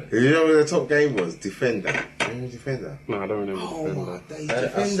 yeah. You know what the top game was? Defender. Remember Defender? No, I don't remember Oh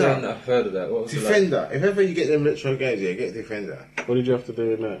Defender. my days, I've heard of that. What was it like? Defender. If ever you get them retro games, yeah, get Defender. What did you have to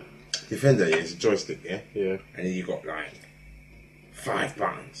do in that? Defender, yeah, it's a joystick, yeah? Yeah. And then you got like 5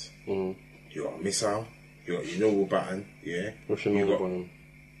 buttons. Mm. You got a missile, you got your normal button, yeah? What's your You normal got- one?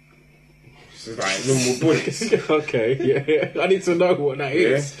 It's like normal bullets. Okay, yeah. I need to know what that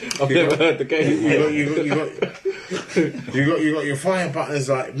is. I've never heard the game. You got your fire buttons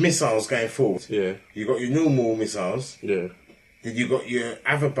like missiles going forward. Yeah, You got your normal missiles. yeah. Then you got your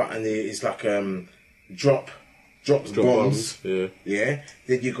other button here. It's like drops Drop bombs. Yeah. Yeah.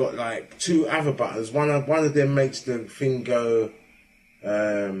 Then you got like 2 other buttons. One of them makes the thing go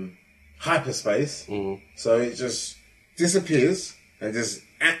hyperspace. So it just disappears and just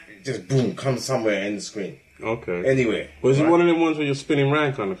boom comes somewhere in the screen. Okay. Anywhere. Was it right? one of them ones where you're spinning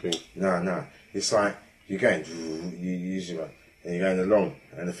round kind of thing? No. It's like you're going. You use your and you're going along,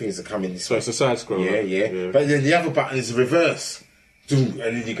 and the things are coming this So way. it's a side scroller. Yeah. But then the other button is reverse. And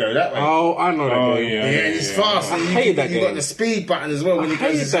then you go that way. Oh, I know that Oh, game. yeah. And it's fast. I and hate that You got game. the speed button as well. When I you go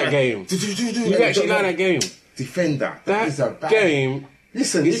hated this that way. game. You actually like that game? Defender. That is a bad game.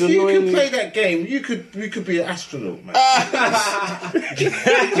 Listen, is if you could annoying. play that game, you could be an astronaut, man.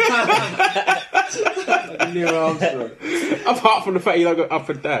 Neil Armstrong. Apart from the fact you don't go up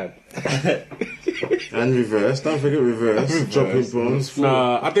and down. And reverse. Don't forget reverse. Dropping bombs.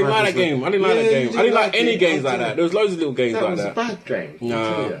 Nah, I didn't like that game. I didn't like that game. you I didn't like like any it. games like that. There was loads of little games That like was a that. bad game.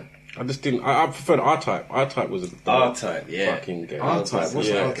 No, I just didn't. I preferred R-Type. R-Type was a R-Type, yeah. fucking game. R-Type, what's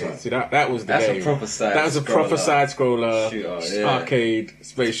yeah. R-Type? See that was the That's a game. proper side That was a proper scroller. side scroller Shooter, yeah. arcade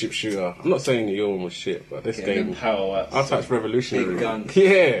spaceship shooter. I'm not saying that your one was shit, but this game Power ups. R-Type's revolutionary. Big guns.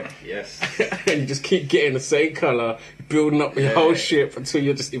 Yeah. Yes. And you just keep getting the same colour, building up your whole ship until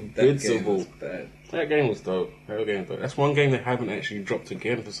you're just That game invincible. was bad. That game was dope. That game was dope. That's one game they haven't actually dropped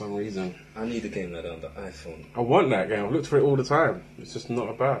again for some reason. I need a game like that on the iPhone. I want that game. I've looked for it all the time. It's just not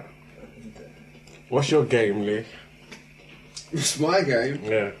about. What's your game, Lee? It's my game.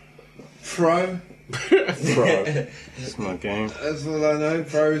 Yeah. Pro. Bro. It's my game. That's all I know.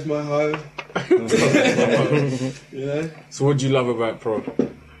 Pro is my home. You know? So what do you love about Pro?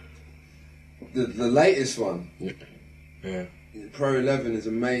 The latest one, Yeah. Pro 11, is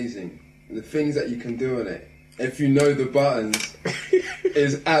amazing. The things that you can do on it, if you know the buttons,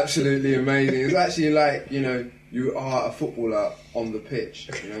 is absolutely amazing. It's actually like, you know, you are a footballer on the pitch,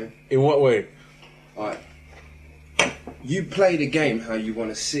 you know? In what way? Like, you play the game how you want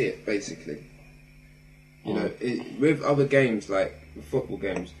to see it, basically. You know, with other games, like football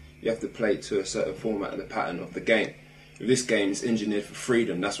games, you have to play to a certain format and the pattern of the game. This game is engineered for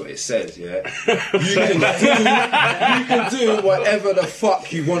freedom. That's what it says. Yeah, you can do whatever the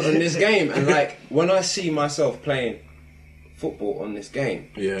fuck you want on this game. And like when I see myself playing football on this game,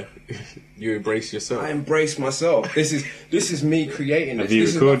 Yeah. You embrace yourself. I embrace myself. This is me creating this. Have you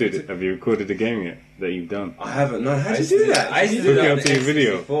This is recorded not- it? Have you recorded the game yet that you've done? I haven't. No, how do you do that? I used to do Hook that it on up to your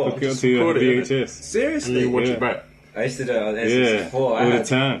video. N64. Hook it up to your record it, VHS. and Seriously? you watch Yeah. it back. I used to do it on Yeah, N64. all the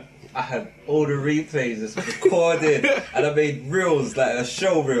time. I had all the replays just recorded, and I made reels, like a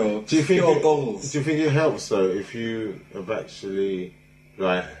show reel, Do you think pure it, goals. Do you think it helps though if you have actually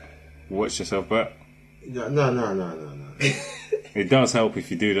like? Watch yourself back. No. It does help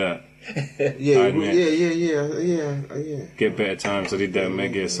if you do that. Yeah, I admit. yeah. Get better times. I did that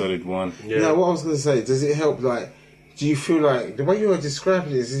Mega Solid 1. Yeah. No, what I was going to say, does it help? Like, do you feel like the way you are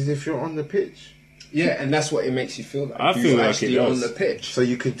describing it is as if you're on the pitch, Yeah, and that's what it makes you feel like. I You're feel like actually it on does. the pitch. so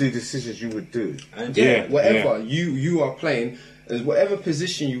you could do decisions you would do. And Yeah, whatever yeah. you are playing, as whatever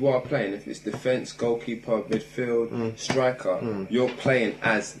position you are playing, if it's defense, goalkeeper, midfield, striker, you're playing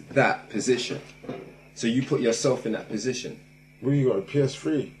as that position. So you put yourself in that position. Well, you got a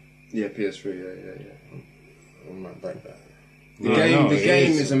PS3. Yeah, PS3. Yeah. I might back that. The No, game, no, the it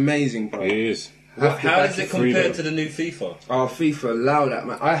game is. is amazing, bro. It is. How does it compare freedom. to the new FIFA? Oh, FIFA, allow that,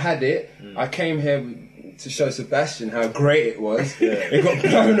 man. I had it. I came here to show Sebastian how great it was. It got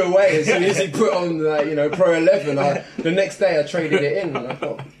blown away as soon as he put on, Pro 11. The next day I traded it in. And I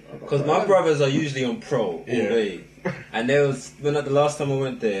thought, Because my brothers are usually on Pro all day. And there was, the last time I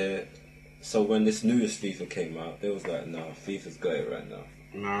went there, so when this newest FIFA came out, they was like, nah, FIFA's got it right now.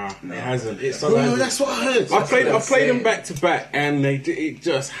 Nah, it hasn't. It's Well, that's what I heard. I played them back to back, and it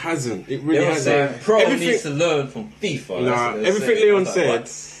just hasn't. It really They were hasn't. saying Pro Everything- needs to learn from FIFA. Nah, That's what they were everything saying. I Leon was like,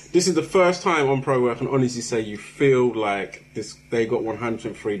 said, This is the first time on Pro where I can honestly say you feel like they got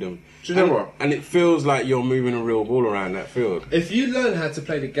 100% freedom. Do you know what? And it feels like you're moving a real ball around that field. If you learn how to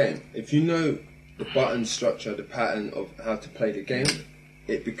play the game, if you know the button structure, the pattern of how to play the game,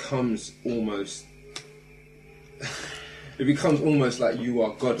 it becomes almost like you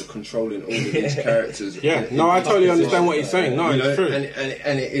are God controlling all of these characters. Yeah, no, I totally understand what you're saying. No, it's true.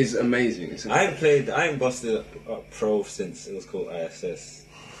 And it is amazing. I ain't busted up Pro since it was called ISS.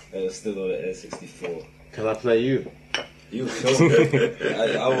 It was still on the N64. Can I play you? You sure?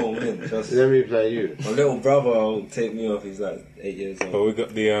 I won't win. Trust me. Let me play you. My little brother will take me off. He's like 8 years old. But we got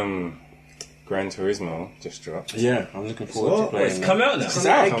the Gran Turismo just dropped. Yeah, I'm looking forward to playing It's that. come out now. It's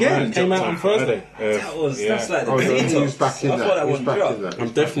out again. It came out on Thursday. That's like the Who's back in I thought that Who's one back in dropped. that?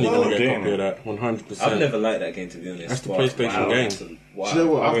 I'm definitely going to get a damn. copy of that, 100%. I've never liked that game, to be honest. That's the PlayStation game. Wow. Do you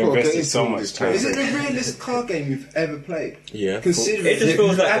know what? I've I've got to get invested into so much this time. Is it the realest car game you've ever played? Yeah. Considering It just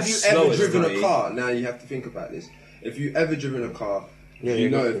feels like have the you ever slowest driven to a me. car? Now you have to think about this. If you ever driven a car, you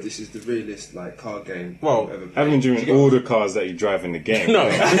know if this is the realest like car game Well, you've ever played. I haven't driven all the cars that you drive in the game. No.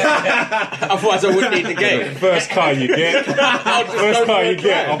 Otherwise I wouldn't need the game. First car you get, I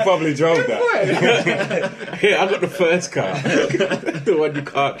probably drove that. Here, I got the first car. The one you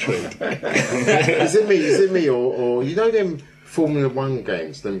can't trade. Is it me, or you know them Formula One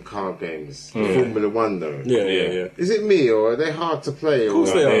games, them car games? Formula One though. Yeah. Is it me, or are they hard to play? Of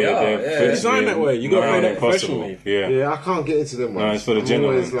course they are. They're designed that way. You got to play that professionally. Yeah. Yeah, I can't get into them ones. No, it's for the I'm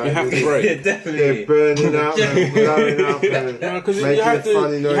gentlemen. always like, You have to break. Definitely. they're burning out and blowing up and Because making you have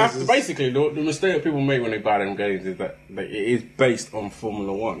funny to noises. basically, the mistake that people make when they buy them games is that it is based on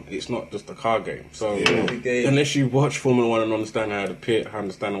Formula One. It's not just a car game. So unless you watch Formula One and understand how to pit,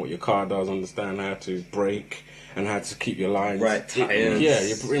 understand what your car does, understand how to brake and how to keep your lines Right tires. Yeah,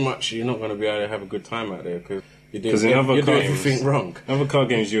 you're not going to be able to have a good time out there because you're Because in other doing games, everything wrong. Other car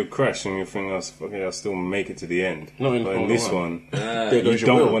games, you'll crash and you'll think, I'll still make it to the end. Not in but in Formula this One. one, There you goes your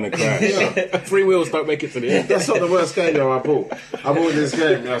don't wheel. want to crash. 3 wheels don't make it to the end. That's not the worst game though I bought. I bought this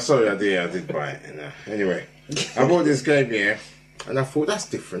game. No, sorry, I did buy it. Anyway, I bought this game and I thought that's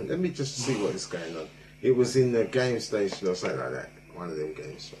different. Let me just see what is going on. It was in the game station or something like that. One of them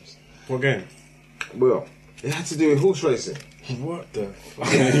game stations. What game? Well, it had to do with horse racing. What the fuck?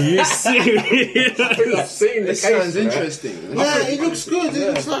 Are you serious? I've seen the It sounds interesting. Yeah, it looks good.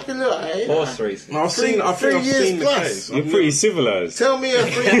 It looks like a little. Horse racing. I've seen the plus. case. You're pretty civilized. Tell me a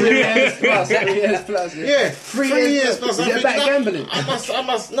 3 years. 3 years plus. Yeah, 3 years plus. Is it about gambling? I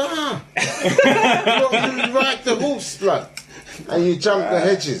must. Nah. You ride the horse, blood, and you jump the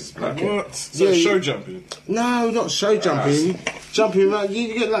hedges. Blood. What? So Yeah, show you- jumping. No, not show jumping. Jumping around.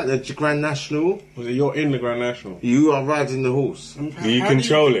 You get like the Grand National. Was it you're in the Grand National? You are riding the horse. Do you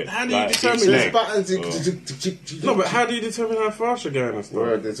control it? How do you Like, determine it's There's that? buttons. No, but how do you determine how fast you're going and stuff?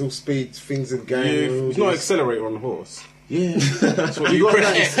 Well, there's all speed things and going. It's not accelerator on the horse. Yeah. That's what You you got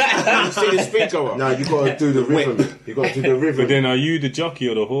press. You see the speed go up. No, you got to do the rhythm. You got to do the But rhythm. then, are you the jockey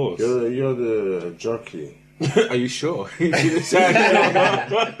or the horse? You're the jockey. Are you sure? No, you're the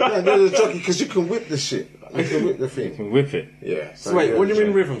jockey because you can whip the shit. You can whip the thing. Whip it. Yeah. So wait, you're what do the you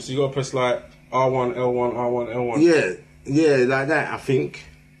mean jockey. rhythm? So you got to press like R1, L1, R1, L1. Yeah, like that, I think.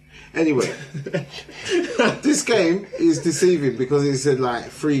 Anyway, this game is deceiving because it said like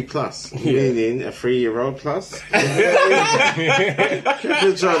 3+, meaning a 3-year-old plus. Good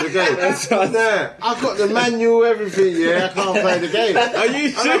try the game. Nah, I've got the manual, everything. Yeah, I can't play the game. Are you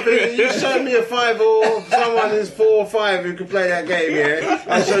serious? You show me a 5 or someone who's 4 or 5 who can play that game. Yeah,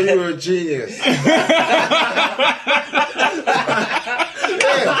 I'll show you a genius.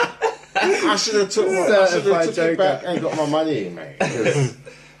 Yeah. I should have took it back and got my money, mate. 'Cause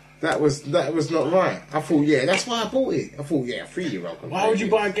that was not right. I thought, yeah, that's why I bought it. I thought, yeah, 3-year-old. Why would you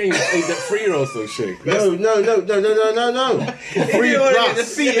buy a game that 3-year-olds don't shake? No. 3 plus.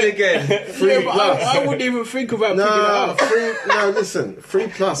 Defeated again. 3 plus. I wouldn't even think about picking it up. Listen. 3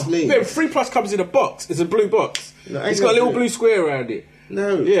 plus means. Yeah, 3+ comes in a box. It's a blue box. No, It's ain't got a no little blue. blue square around it.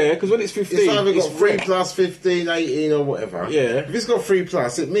 No. Yeah, because when it's 15, It's either got 3 red. plus, 15, 18 or whatever. Yeah. If it's got 3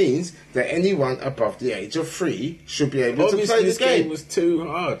 plus, it means that anyone above the age of 3 should be able to Obviously, play this the game game. was too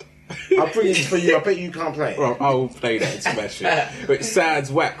hard. I'll bring it for you. I bet you can't play it. Well, I'll play that and smash it. But it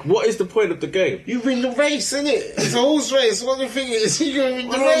sounds whack. What is the point of the game? You win the race, innit? It's a horse race. What do you think it is? You win I the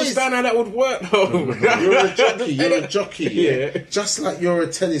don't race. understand how that would work, though. You're a jockey, yeah? Yeah. Just like you're a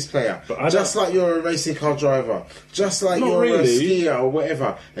tennis player. I Just like you're a racing car driver. Just like Not you're a really. skier or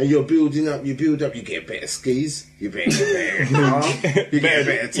whatever. And you're building up, you get better skis, you get a better car, you get a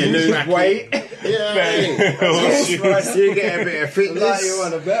better tennis racket. Weight. Yeah, Oh, shit. you get a bit of fitness. Like you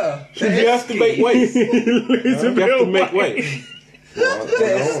want a better. You have to make weight. You have to make weight.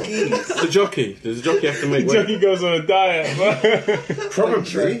 Better skis. The jockey. Does the jockey have to make weight? Jockey goes on a diet, man.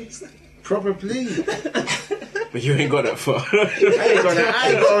 Probably. But you ain't got that far. I ain't got that.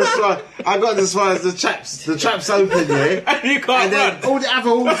 I ain't got as far. I got as far as the traps. The traps open, yeah. And you can't And then run. all the other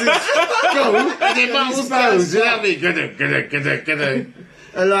horses go, and then my horse goes. You know what I mean? Gonna.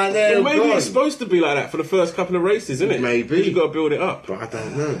 And like they're Well, maybe gone. it's supposed to be like that for the first couple of races, isn't it? Maybe. 'Cause you got to build it up. But I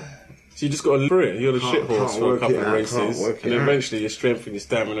don't know. So you just got to live through it. You're the shit horse can't for a work couple it of out, races, can't work and it out. eventually your strength and your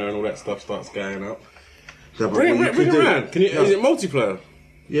stamina and all that stuff starts going up. No, but Bring what it you can do- around. Can you? No. Is it multiplayer?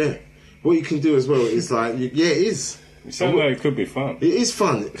 Yeah. What you can do as well is like, yeah, it is. It sounds like it could be fun. It is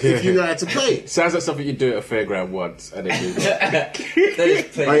fun if you know how to play it. Sounds like something you do at a fairground once, and then you They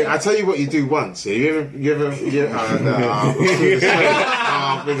just play. I tell you what you do once. Yeah? You ever, I'm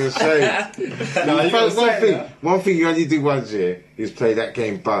in the shade. One thing you only do once, yeah, is play that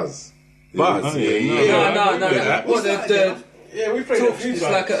game Buzz. Buzz. Oh, yeah, No. What the Yeah, we played talk, it's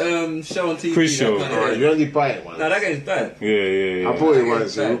like a show on TV. Pre-show. that kind of Alright, thing. you only buy it once. No, that game's bad. Yeah. I bought it once.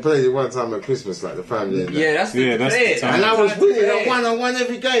 Exactly. Yeah. We played it one time at Christmas, like the family. And that. Yeah, that's the Yeah, that's play the it. time. And I was Time to winning. play it. I won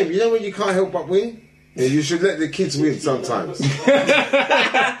every game. You know when you can't help but win? Yeah, you should let the kids win sometimes.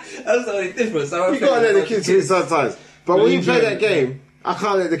 That's the only difference. You gotta let the kids win sometimes. But when you play that game, I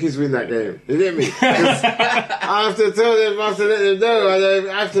can't let the kids win that game. You get me? 'Cause I have to tell them, I have to let them know,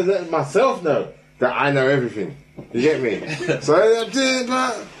 I have to let myself know that I know everything. You get me? So I'm doing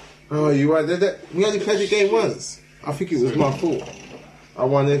but you won. We only played the game once. I think it was my fault. I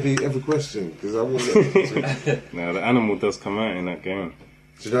won every question because I wouldn't let the kids win. No, the animal does come out in that game.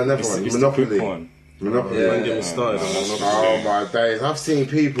 Do you know another one? It's the Monopoly. quick one. Monopoly. Don't get me started on Monopoly. Oh my days! I've seen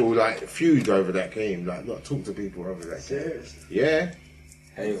people like feud over that game, like not talk to people over that game. Seriously? Yeah,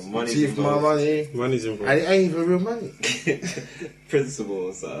 Hey, money's see if my involved. money, Money's and involved. it ain't even real money.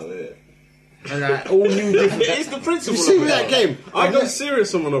 Principles out of it. And like all new different. It's the principle. You see of with it. that game? I go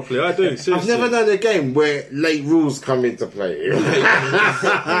serious on Monopoly. I do. Seriously. I've never known a game where late rules come into play.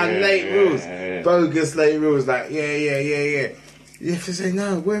 Late rules, yeah. bogus late rules. Like yeah. You have to say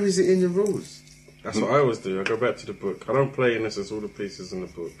no. Where is it in the rules? That's what I always do. I go back to the book. I don't play unless it's all the pieces in the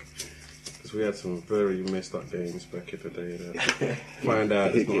book. Because we had some very messed up games back in the day. That find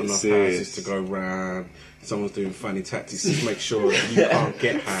out there's not Get enough serious. houses to go round. Someone's doing funny tactics to make sure that you can't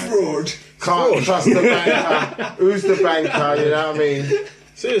get houses. Fraud. Can't trust the banker. Who's the banker? You know what I mean?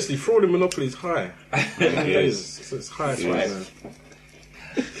 Seriously, fraud in Monopoly is high. It Yes. is. It's highest right now.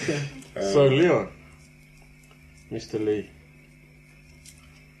 So, Leon, Mr. Lee,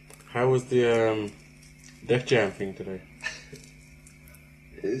 how was the Def Jam thing today?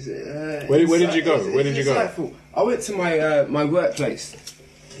 Where did you go? Where did you go? Insightful. I went to my my workplace,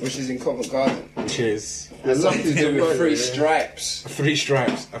 which is in Covent Garden. Which is Has something to do with 3 Yeah. stripes. 3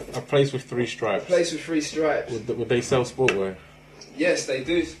 stripes. A place with 3 stripes. Place with 3 stripes. Would they sell sportwear? Yes, they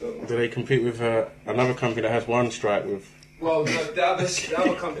do still. Do they compete with another company that has 1 stripe with Well, the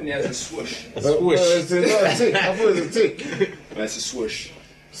other company has a swoosh. a swoosh? It's not a tick. I thought it was a tick. That's a swoosh.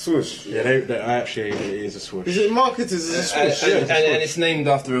 Swoosh. Yeah, actually it is a swoosh. Is it marketed as a swoosh? And it's named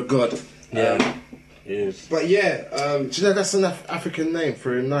after a god. Yeah, it is. But yeah, Do you know that's an African name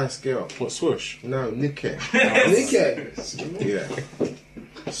for a nice girl? What swoosh? No, Nikke. Nikke. Yeah.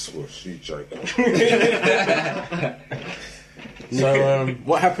 Swoosh, you joking. So,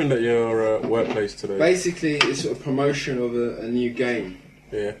 what happened at your workplace today? Basically, it's a promotion of a new game.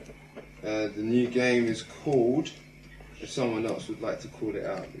 Yeah. The new game is called, if someone else would like to call it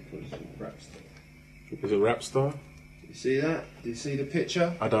out, because it's Rapstar. Is it Rapstar? You see that? Do you see the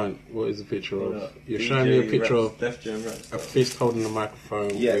picture? I don't. What is the picture Hold of? up. You're DJ showing me a picture of Def Jam Rapstars. a fist holding the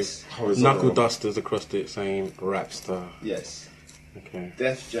microphone Yes. with knuckle dusters across it saying Rapstar. Yes. Okay.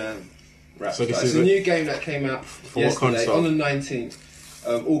 Def Jam Rapstar. So this it's is a a- new game that came out what yesterday console? on the 19th.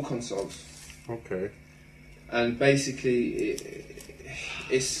 All consoles. Okay. And basically,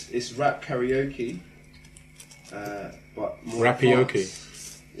 it's rap karaoke. But more Rapioke. advanced.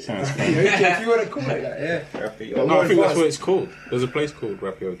 Sounds fun. Karaoke, if you want to call it that, yeah. Rappi. But No, more I think that's advanced. what it's called. There's a place called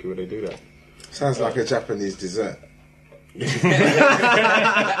Rapioke where they do that. Sounds like a Japanese dessert. Well,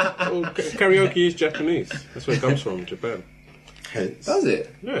 karaoke is Japanese. That's where it comes from, Japan. Hence. Does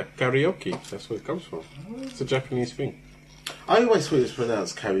it? Yeah, karaoke. That's where it comes from. It's a Japanese thing. I always thought it's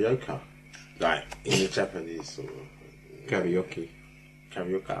pronounced karaoke. Like in the Japanese sort of. Karaoke.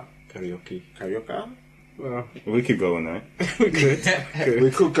 Karaoke. Karaoke. Karaoke? We could go on that. Good.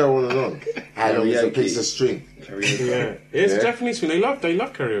 We could go on and on. And it's a Karaoke. piece of string. karaoke. Yeah, it's Yeah. Japanese thing. They love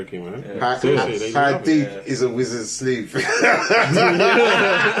karaoke, man. How, Seriously, they how love it. deep is a wizard's sleeve? Oh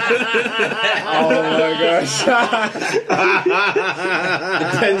my gosh.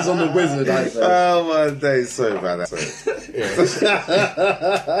 Depends on the wizard, I say. Oh my days, so bad. Sorry.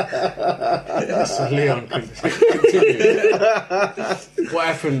 So Leon, continue. What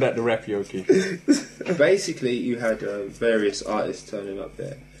happened at the rapioke? Basically, you had various artists turning up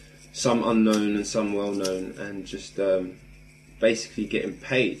there, some unknown and some well known, and just basically getting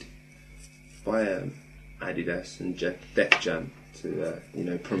paid by Adidas and Def Jam to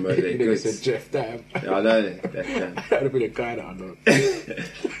promote their Nigga goods. said Jeff Dam. Yeah, I know Def Jam. That'd have been a guy that I know.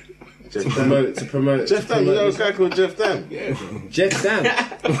 Jeff to promote. Jeff Dam, you know a guy called Jeff Dam? Yeah. Jeff Dam.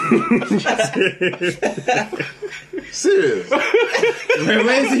 Serious?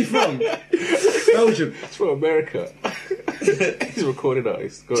 Where's he from? Belgium. It's from America. He's a recorded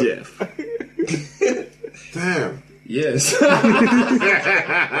artist. Go on. Jeff. Damn. Yes.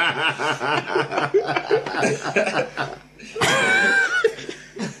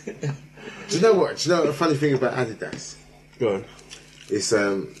 Do you know what? Do you know the funny thing about Adidas? Go on. It's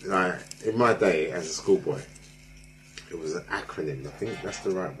like in my day as a schoolboy, it was an acronym. I think that's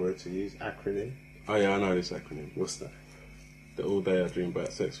the right word to use. Acronym. Oh yeah, I know this acronym. What's that? The All Day I Dream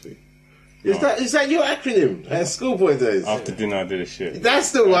About Sex Week. Is that your acronym at schoolboy days? After dinner, I did a shit.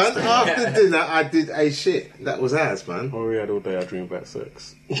 That's the one. After dinner, I did a shit. That was ours, man. Oh, we had All Day I Dream About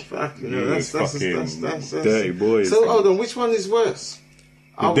Sex. Fuck, You fucking dirty boys. So hold on, which one is worse?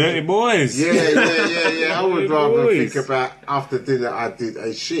 The dirty boys. Yeah. I would Dirty rather boys. think about after dinner I did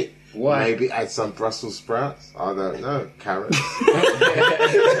a shit. Why? Maybe add some Brussels sprouts. I don't know. Carrots.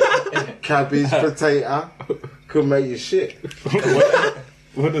 Cabbage, potato. Could make you shit.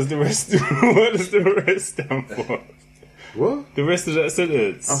 What does the rest? What does the rest stand for? What? The rest of that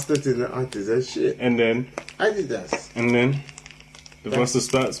sentence. After dinner I did a shit. And then Adidas. the Brussels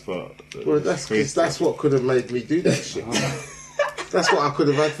sprouts part. Well, that's what could have made me do that shit. That's what I could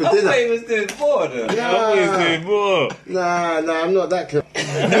have had for dinner. What he was doing for them? Nah, I'm not that clever.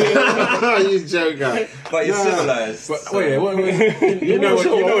 You joker. But you're civilised. But wait, you know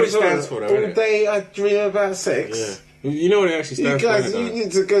what it stands for, though, All innit? day I dream about sex. Yeah. You know what it actually You stands for, guys, innit, you though?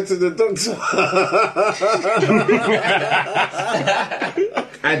 need to go to the doctor.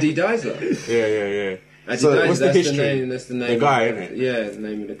 Adidas. Yeah. Adidas, So, what's the that's history? That's the name. The guy, of, innit? Yeah, the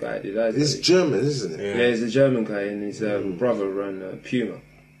name of the guy. Adidas. It's German, isn't it? Yeah, he's a German guy, and his brother run Puma.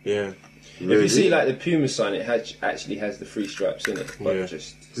 Yeah. If you see like the Puma sign, it actually has the 3 stripes in it, but Yeah.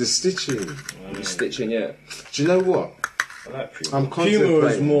 just The stitching. stitching. Yeah, Do you know what? I like Puma. I'm Puma was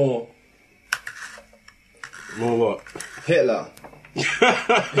contemplating. more More what? Hitler. See, I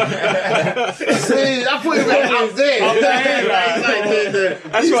thought it went up there.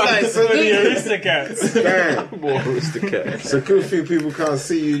 That's what I so The aristocrats. damn. More aristocrat. It's a good thing people can't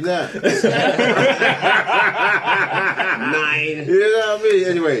see you now. 9. You know what I mean?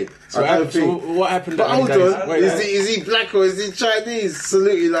 Anyway, So, I don't think. what happened? But at hold Adidas? on, Wait, is he black or is he Chinese?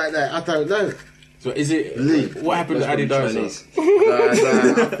 Salute you like that? I don't know. So is it? Lee. What happened to Adidas? Chinese.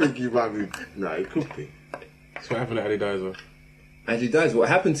 Nah, I think he might be. No, it could be. So what happened to Adidas? Adidas. What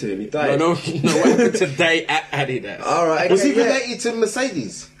happened to him? He died. No. What happened today at Adidas? All right. Was he okay, yeah. related to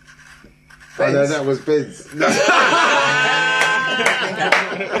Mercedes? Oh Benz. no, that was Benz.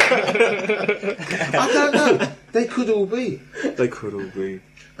 I don't know. They could all be. They could all be.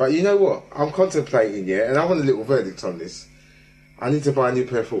 But you know what? I'm contemplating, yeah, and I want a little verdict on this. I need to buy a new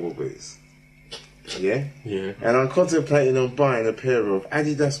pair of football boots. Yeah? Yeah. And I'm contemplating on buying a pair of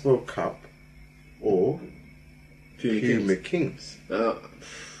Adidas World Cup or Puma Kings. They're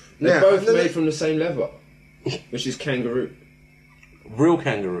Now, both no, made from the same leather, which is kangaroo. Real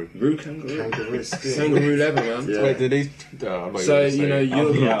kangaroo. Kangaroo skin. Kangaroo leather, man. Yeah. Wait, did these? Oh, I'm not So even gonna say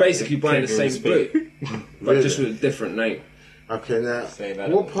it. you're basically buying the same Kangaroo boot, but just with a different name. Okay, now, Say that.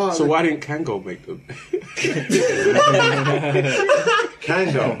 what part So of why didn't Kango make them?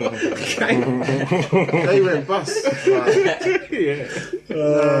 Kango? They went bust. Right. Yeah.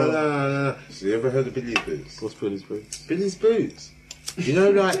 No. So you ever heard of Billy's Boots? What's Billy's boots? Billy's Boots. You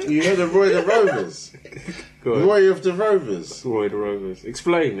know the Roy the Rovers? Go on. Roy of the Rovers. Roy the Rovers.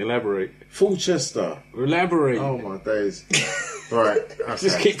 Explain. Elaborate. Fulchester. Elaborate. Oh my days. Right. Okay.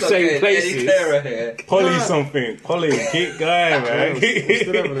 Just keep Stop saying getting places. Eddie Clara here. Polly something. Polly, keep going, man.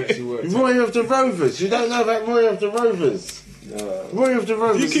 Still haven't actually worked. Roy of the Rovers. You don't know about Roy of the Rovers? Roy of the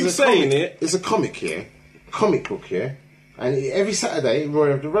Rovers. You keep is a saying comic. it. It's a comic here. Comic book here. And every Saturday,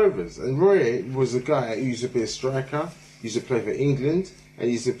 Roy of the Rovers. And Roy was a guy who used to be a striker, used to play for England, and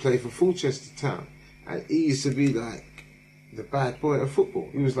he used to play for Fulchester Town. And he used to be like the bad boy of football.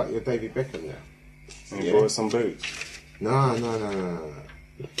 He was like your David Beckham now. And he bought some boots. No.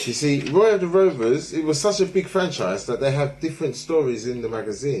 You see, Roy of the Rovers, it was such a big franchise that they have different stories in the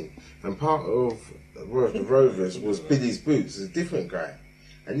magazine. And part of Roy of the Rovers was Billy's Boots, a different guy.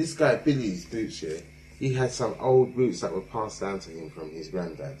 And this guy, Billy's Boots, yeah, he had some old boots that were passed down to him from his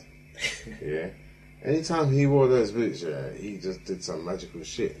granddad. Yeah. Anytime he wore those boots, yeah, he just did some magical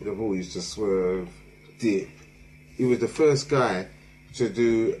shit. The ball used to swerve, dip. He was the first guy to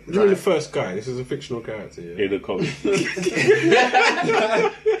do... What do you mean the first guy? This is a fictional character, yeah? In the comic.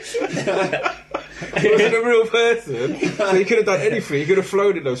 He wasn't a real person, so he could have done anything. He could have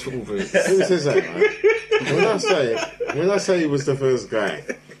flown in those football boots. Who says that, man? When I say he was the first guy,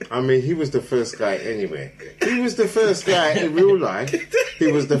 I mean he was the first guy anywhere. He was the first guy in real life.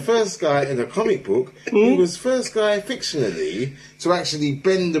 He was the first guy in a comic book. He was first guy fictionally to actually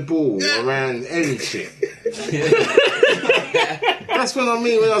bend the ball around any shit. That's what I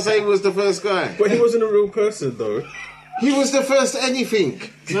mean when I say he was the first guy. But he wasn't a real person, though. He was the first anything.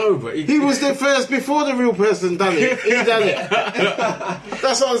 No, but he was the first before the real person done it. He done it.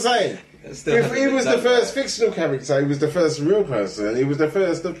 That's what I'm saying. If he was the first fictional character, he was the first real person. He was the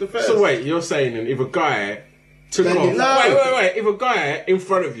first of the first. So wait, you're saying then if a guy took off... Wait. If a guy in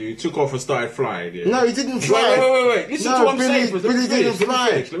front of you took off and started flying... Yeah? No, he didn't fly. Wait. Listen to what I'm saying. Billy didn't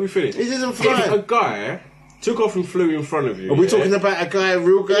fly. Let me finish. He didn't fly. If a guy took off and flew in front of you... Are we talking about a guy, a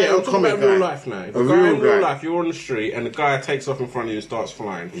real guy, or a comic guy? Real life now. If a guy in real life, you're on the street and the guy takes off in front of you and starts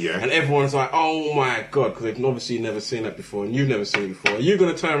flying. Yeah. And everyone's like, oh my God, because they've obviously never seen that before and you've never seen it before. You're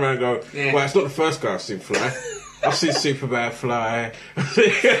going to turn around and go, well, it's not the first guy I've seen fly. I've seen Superman fly. That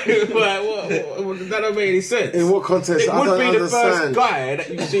don't make any sense. In what context? It would be the first guy that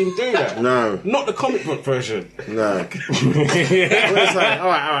you've seen do that. No. Not the comic book version. No.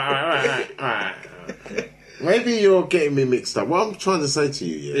 Alright. Maybe you're getting me mixed up. What I'm trying to say to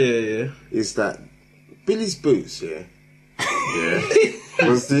you, is that Billy's Boots,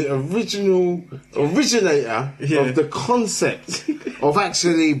 was the originator of the concept of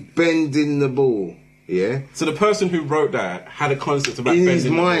actually bending the ball. Yeah. So the person who wrote that had a concept about in bending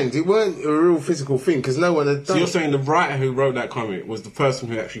his mind. It weren't a real physical thing because no one had done. So you're saying the writer who wrote that comic was the person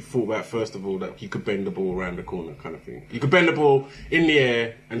who actually thought about first of all that you could bend the ball around the corner, kind of thing. You could bend the ball in the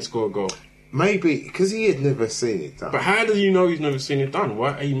air and score a goal. Maybe because he had never seen it done. But how do you know he's never seen it done?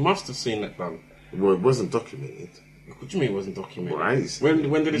 Why? He must have seen that done. Well, it wasn't documented. What do you mean it wasn't documented? Right. When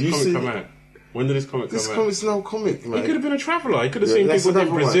did this comic come out? When did this comic come out? This comic's no comic, man. He could have been a traveller. He could have seen people in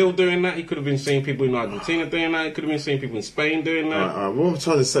Brazil doing that. He could have been seeing people in Argentina doing that. He could have been seeing people in Spain doing that. What I'm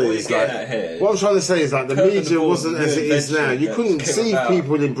trying to say is like the media wasn't as it is now. You couldn't see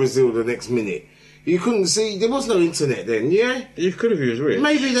people in Brazil the next minute. You couldn't see. There was no internet then. Yeah, you could have. He was rich.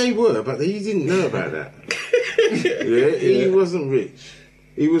 Maybe they were, but he didn't know about that. He wasn't rich.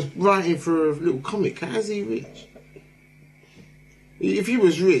 He was writing for a little comic. How's he rich? If he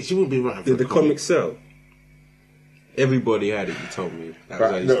was rich, he wouldn't be writing for a comic sell? Everybody had it, you told me. That was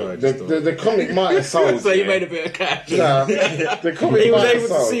how you started the comic might have sold. So you made a bit of cash. No, the comic he was might able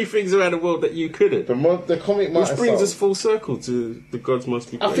have to see things around the world that you couldn't. The comic might have Which brings us full circle to the gods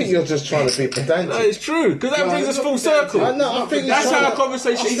must be crazy. I think you're just trying to be pedantic. No, it's true, because that brings us full circle. I think that's how our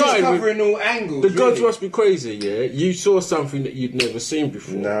conversation started. Covering all angles. The gods must be crazy, yeah? You saw something that you'd never seen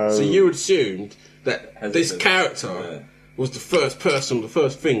before. No. So you assumed that this character was the first person, the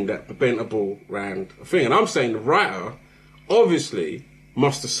first thing that bent a ball round a thing. And I'm saying the writer obviously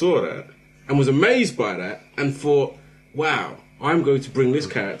must have saw that and was amazed by that and thought, wow, I'm going to bring this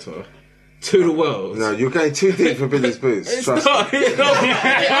character to the world. No, you're going too deep for Billy's Boots. Trust me. It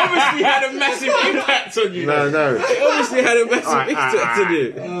obviously had a massive impact on you. No. It obviously had a massive impact on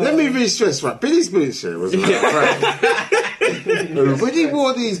you. Let me re-stress, right? Billy's Boots here was when he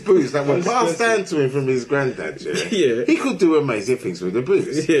wore these boots that were passed down to him from his granddad, he could do amazing things with the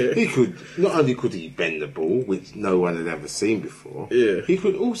boots. Yeah. He could, not only could he bend the ball, which no one had ever seen before, he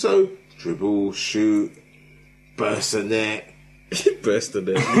could also dribble, shoot, burst a net, run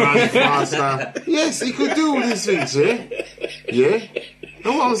faster. Yes, he could do all these things, yeah?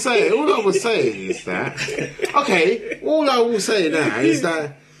 And what I'm saying, all I was saying is that, all I will say now is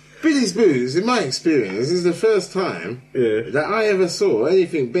that Billy's Boots, in my experience, is the first time that I ever saw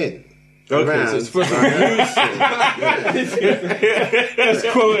anything bent. Okay, so it's first time you saw. That's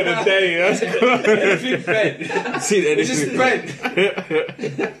quote of the day. That's quote. Anything bent. See, it's just bent.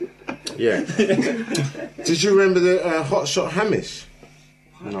 Yeah. Did you remember the Hot Shot Hamish?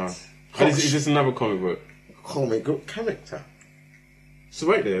 No. Is this another comic book? Comic book character. So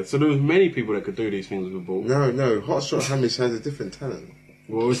wait there. So there was many people that could do these things with a ball. No. Hot Shot Hamish had a different talent.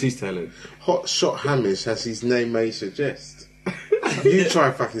 What was his talent? Hot Shot Hamish, as his name may suggest, You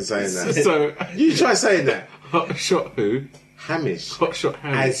try fucking saying that. So, You try saying that. Hot Shot who? Hamish. Hot Shot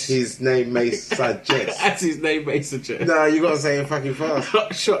Hamish. As his name may suggest. As his name may suggest. No, you gotta say it fucking fast.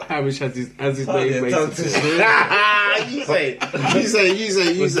 Hot Shot Hamish as his name may suggest. You say it.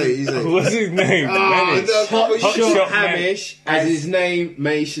 You say it. What's his name? Hamish. No, Hot you- Shot Hamish, as his name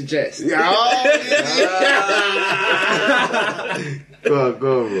may suggest. Yeah, Go on,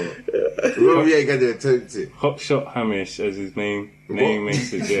 bro. Rory ain't gonna attempt it. Hot Shot Hamish as his name may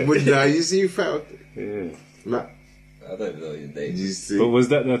suggest. But no, you see, you failed. Yeah. No, I don't know your name. you see. But was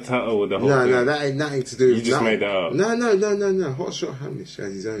that the title of the whole thing? No, that ain't nothing to do with You just made that up. No. Hot Shot Hamish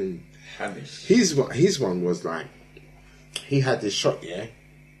has his own. Hamish. His one was like, he had this shot, yeah,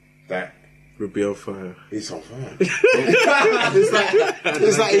 that Would be on fire. he's on fire. it's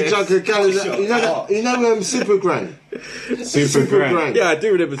like he drank a gallon. You know, Super Grand. Super Grand. Yeah, I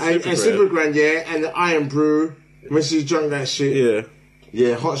do remember And Super Grand, yeah, and the Iron Brew. When she drank that shit, Yeah.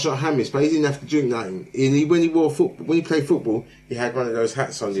 yeah, Hot Shot Hamish, but he didn't have to drink nothing. And when he played football, he had one of those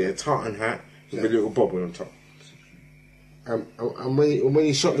hats on, yeah, tartan hat with a little bobble on top. And when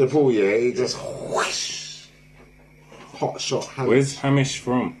he shot the ball, yeah, he just whoosh. Hot Shot Hamish. Where's Hamish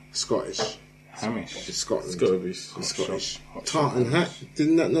from? Scottish. Hamish. It's Scotland. It's gotta be. It's Scottish. Hot Tartan hat.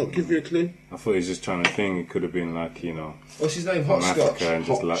 Didn't that not give you a clue? I thought he was just trying to think it could have been like, you know, What's his name? from Hot Scotch. Africa and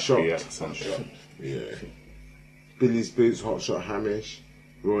just Hot like shot. the accent. Yeah. Billy's Boots, Hot Shot Hamish,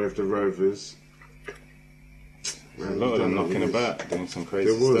 Roy of the Rovers. A lot of them knocking about, doing some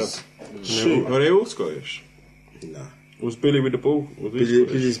crazy There was. stuff. Shoot. Are they all Scottish? Nah. Was Billy with the ball? Was he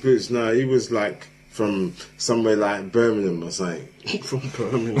Scottish? Billy's Boots, no, he was like from somewhere like Birmingham or something. From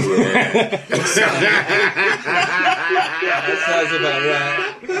Birmingham. That sounds about right.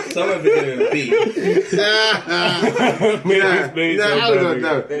 Somewhere beginning with B. No.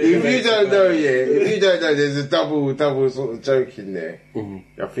 If you don't know, there's a double sort of joke in there. I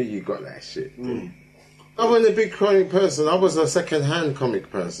think you got that shit. I wasn't a big comic person. I was a second-hand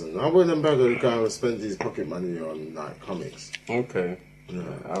comic person. I wouldn't bother to go and spend his pocket money on like comics. Okay.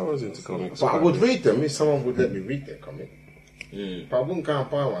 I was into comics. But I would read them if someone would let me read their comic. Mm. But I wouldn't go and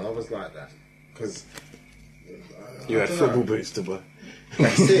buy one. I was like that because You had football boots to buy.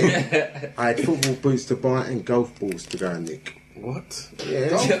 That's it. I had football boots to buy and golf balls to go and nick. What? Yeah,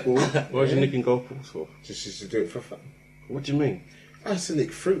 golf ball. What was you nicking golf balls for? Just used to do it for fun. What do you mean? I used to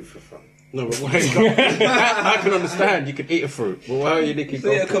nick fruit for fun. No, but why? I can understand you can eat a fruit, but why are you nicking It's a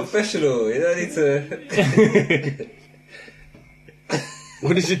golf balls? confessional. You don't need to.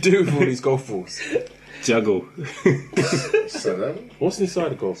 What did you do with all these golf balls? Juggle. So then, What's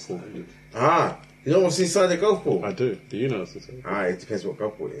inside a golf ball? you know what's inside the golf ball? I do. Do you know what's inside? It depends what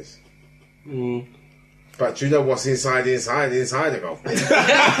golf ball it is. Mm. But do you know what's inside the golf ball? That's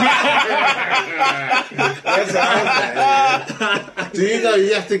what I'm saying. Do you know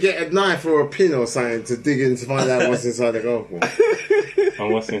you have to get a knife or a pin or something to dig in to find out what's inside the golf ball?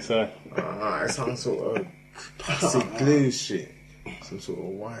 And what's inside? It's some sort of pussy glue shit. Some sort of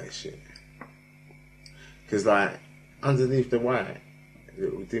white shit. Because, like, underneath the white, the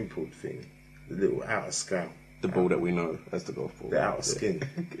little dimpled thing, the little outer scalp, The ball that we know as the golf ball. the outer skin,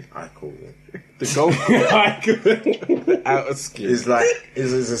 I call it. The golf ball. The outer skin. It's like,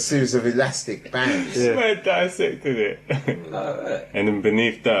 it's a series of elastic bands. Yeah. Man dissected it. And then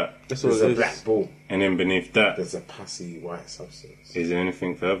beneath that, That's what There's it a is. black ball. and then beneath that, There's a pussy white substance. is there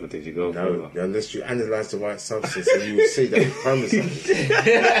anything further? Did you go No, further? unless you analyse the white substance, and you will see that chromosomes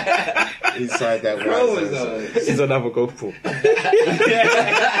inside that white substance. This is another golf ball.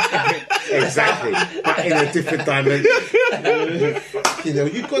 Exactly, but in a different dimension. You know,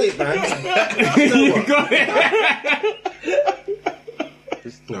 you got it, man. You got it.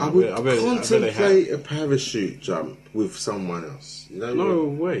 No, I would bet they have. contemplate a parachute jump with someone else. You know? No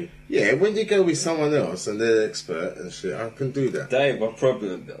way. Yeah, when you go with someone else and they're an expert and shit, I can do that. That ain't my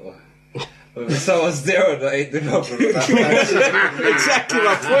problem, though. If someone's there, that ain't the problem. Exactly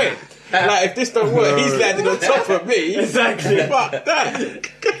my point. Like, if this don't work, he's landing on top of me. Exactly. Fuck that.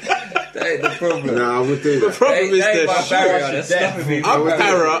 That ain't the problem. No, I would do The that. problem is That ain't the my shoot. barrier. That's stopping me I'm from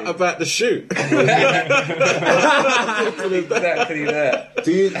para about the shoot. Exactly that.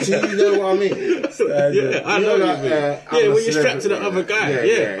 Do you know what I mean? Yeah, I know what you mean. Yeah, when you're strapped to the other guy.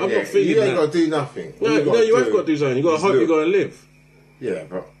 Yeah, I'm not feeling You ain't that. got to do nothing. No, you have got to do something. You got to hope you're going to live. Yeah,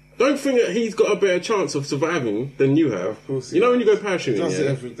 but Don't think that he's got a better chance of surviving than you have. Of course he You know does. when you go parachuting, He does it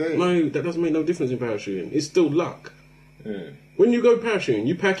every day. No, that doesn't make no difference in parachuting. It's still luck. Mm. When you go parachuting,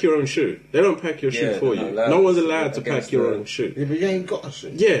 you pack your own chute. They don't pack your chute Yeah, for they're you. not allowed No one's to. allowed to pack Against your the- own chute. yeah, but you ain't got a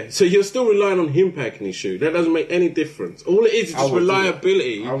shit. Yeah, so you're still relying on him packing his chute. That doesn't make any difference. All it is I just would do that.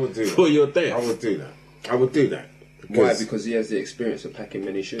 reliability I would do that. for your death. I would do that. Why? Because he has the experience of packing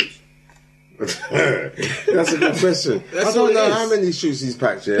many shoes. That's a good question. I don't know how many shoes he's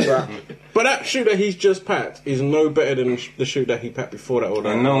packed here, but that shoe that he's just packed is no better than the shoe that he packed before that. Or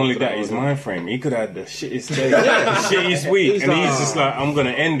and not only that, his mind frame. He could have had the shittest day, the shittest week, and he's just like, I'm gonna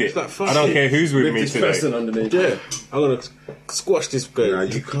end it. Like, I don't care who's with me this today. person underneath. Yeah, I'm gonna squash this guy. no,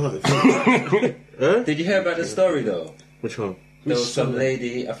 you can't. Did you hear about the story though? Which one? There was some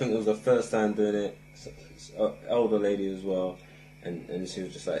lady, I think it was her first time doing it, older lady as well, and she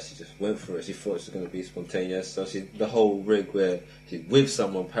was just like, she just went for it. She thought it was going to be spontaneous, so the whole rig where she's with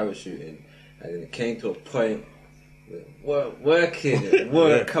someone parachuting, and then it came to a point where work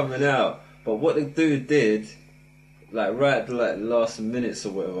coming out. But what the dude did, like right at the last minutes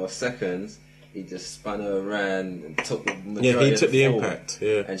or whatever, seconds, he just spun her around and took the majority he took the fall. impact.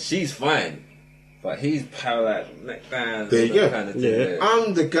 Yeah, And she's fine. But he's paralyzed, neck down. There you go. Kind of thing, Yeah.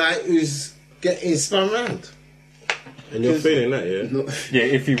 I'm the guy who's getting spun round. and you're feeling that, yeah. Yeah,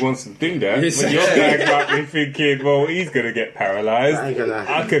 if he wants to do that, but you're back up and thinking, well, he's gonna get paralysed. That ain't gonna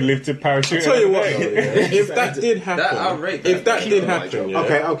happen. I could live to parachute. Tell you what, another though, day. if that did happen, I rate that. if that did happen,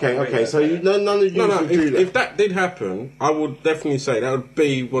 yeah. Okay. So none of you No, would do that. if that did happen, I would definitely say that would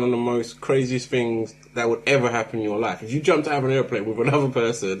be one of the most craziest things that would ever happen in your life. If you jumped out of an airplane with another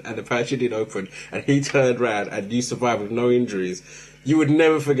person and the parachute did open and he turned around and you survived with no injuries, you would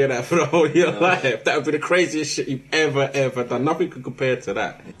never forget that for the whole of your life. That would be the craziest shit you've ever done. Nothing could compare to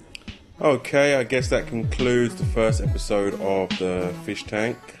that. Okay, I guess that concludes the first episode of the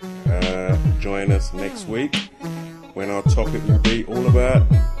Fishtank. Join us next week when our topic will be all about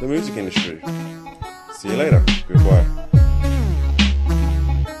the music industry. See you later. Goodbye.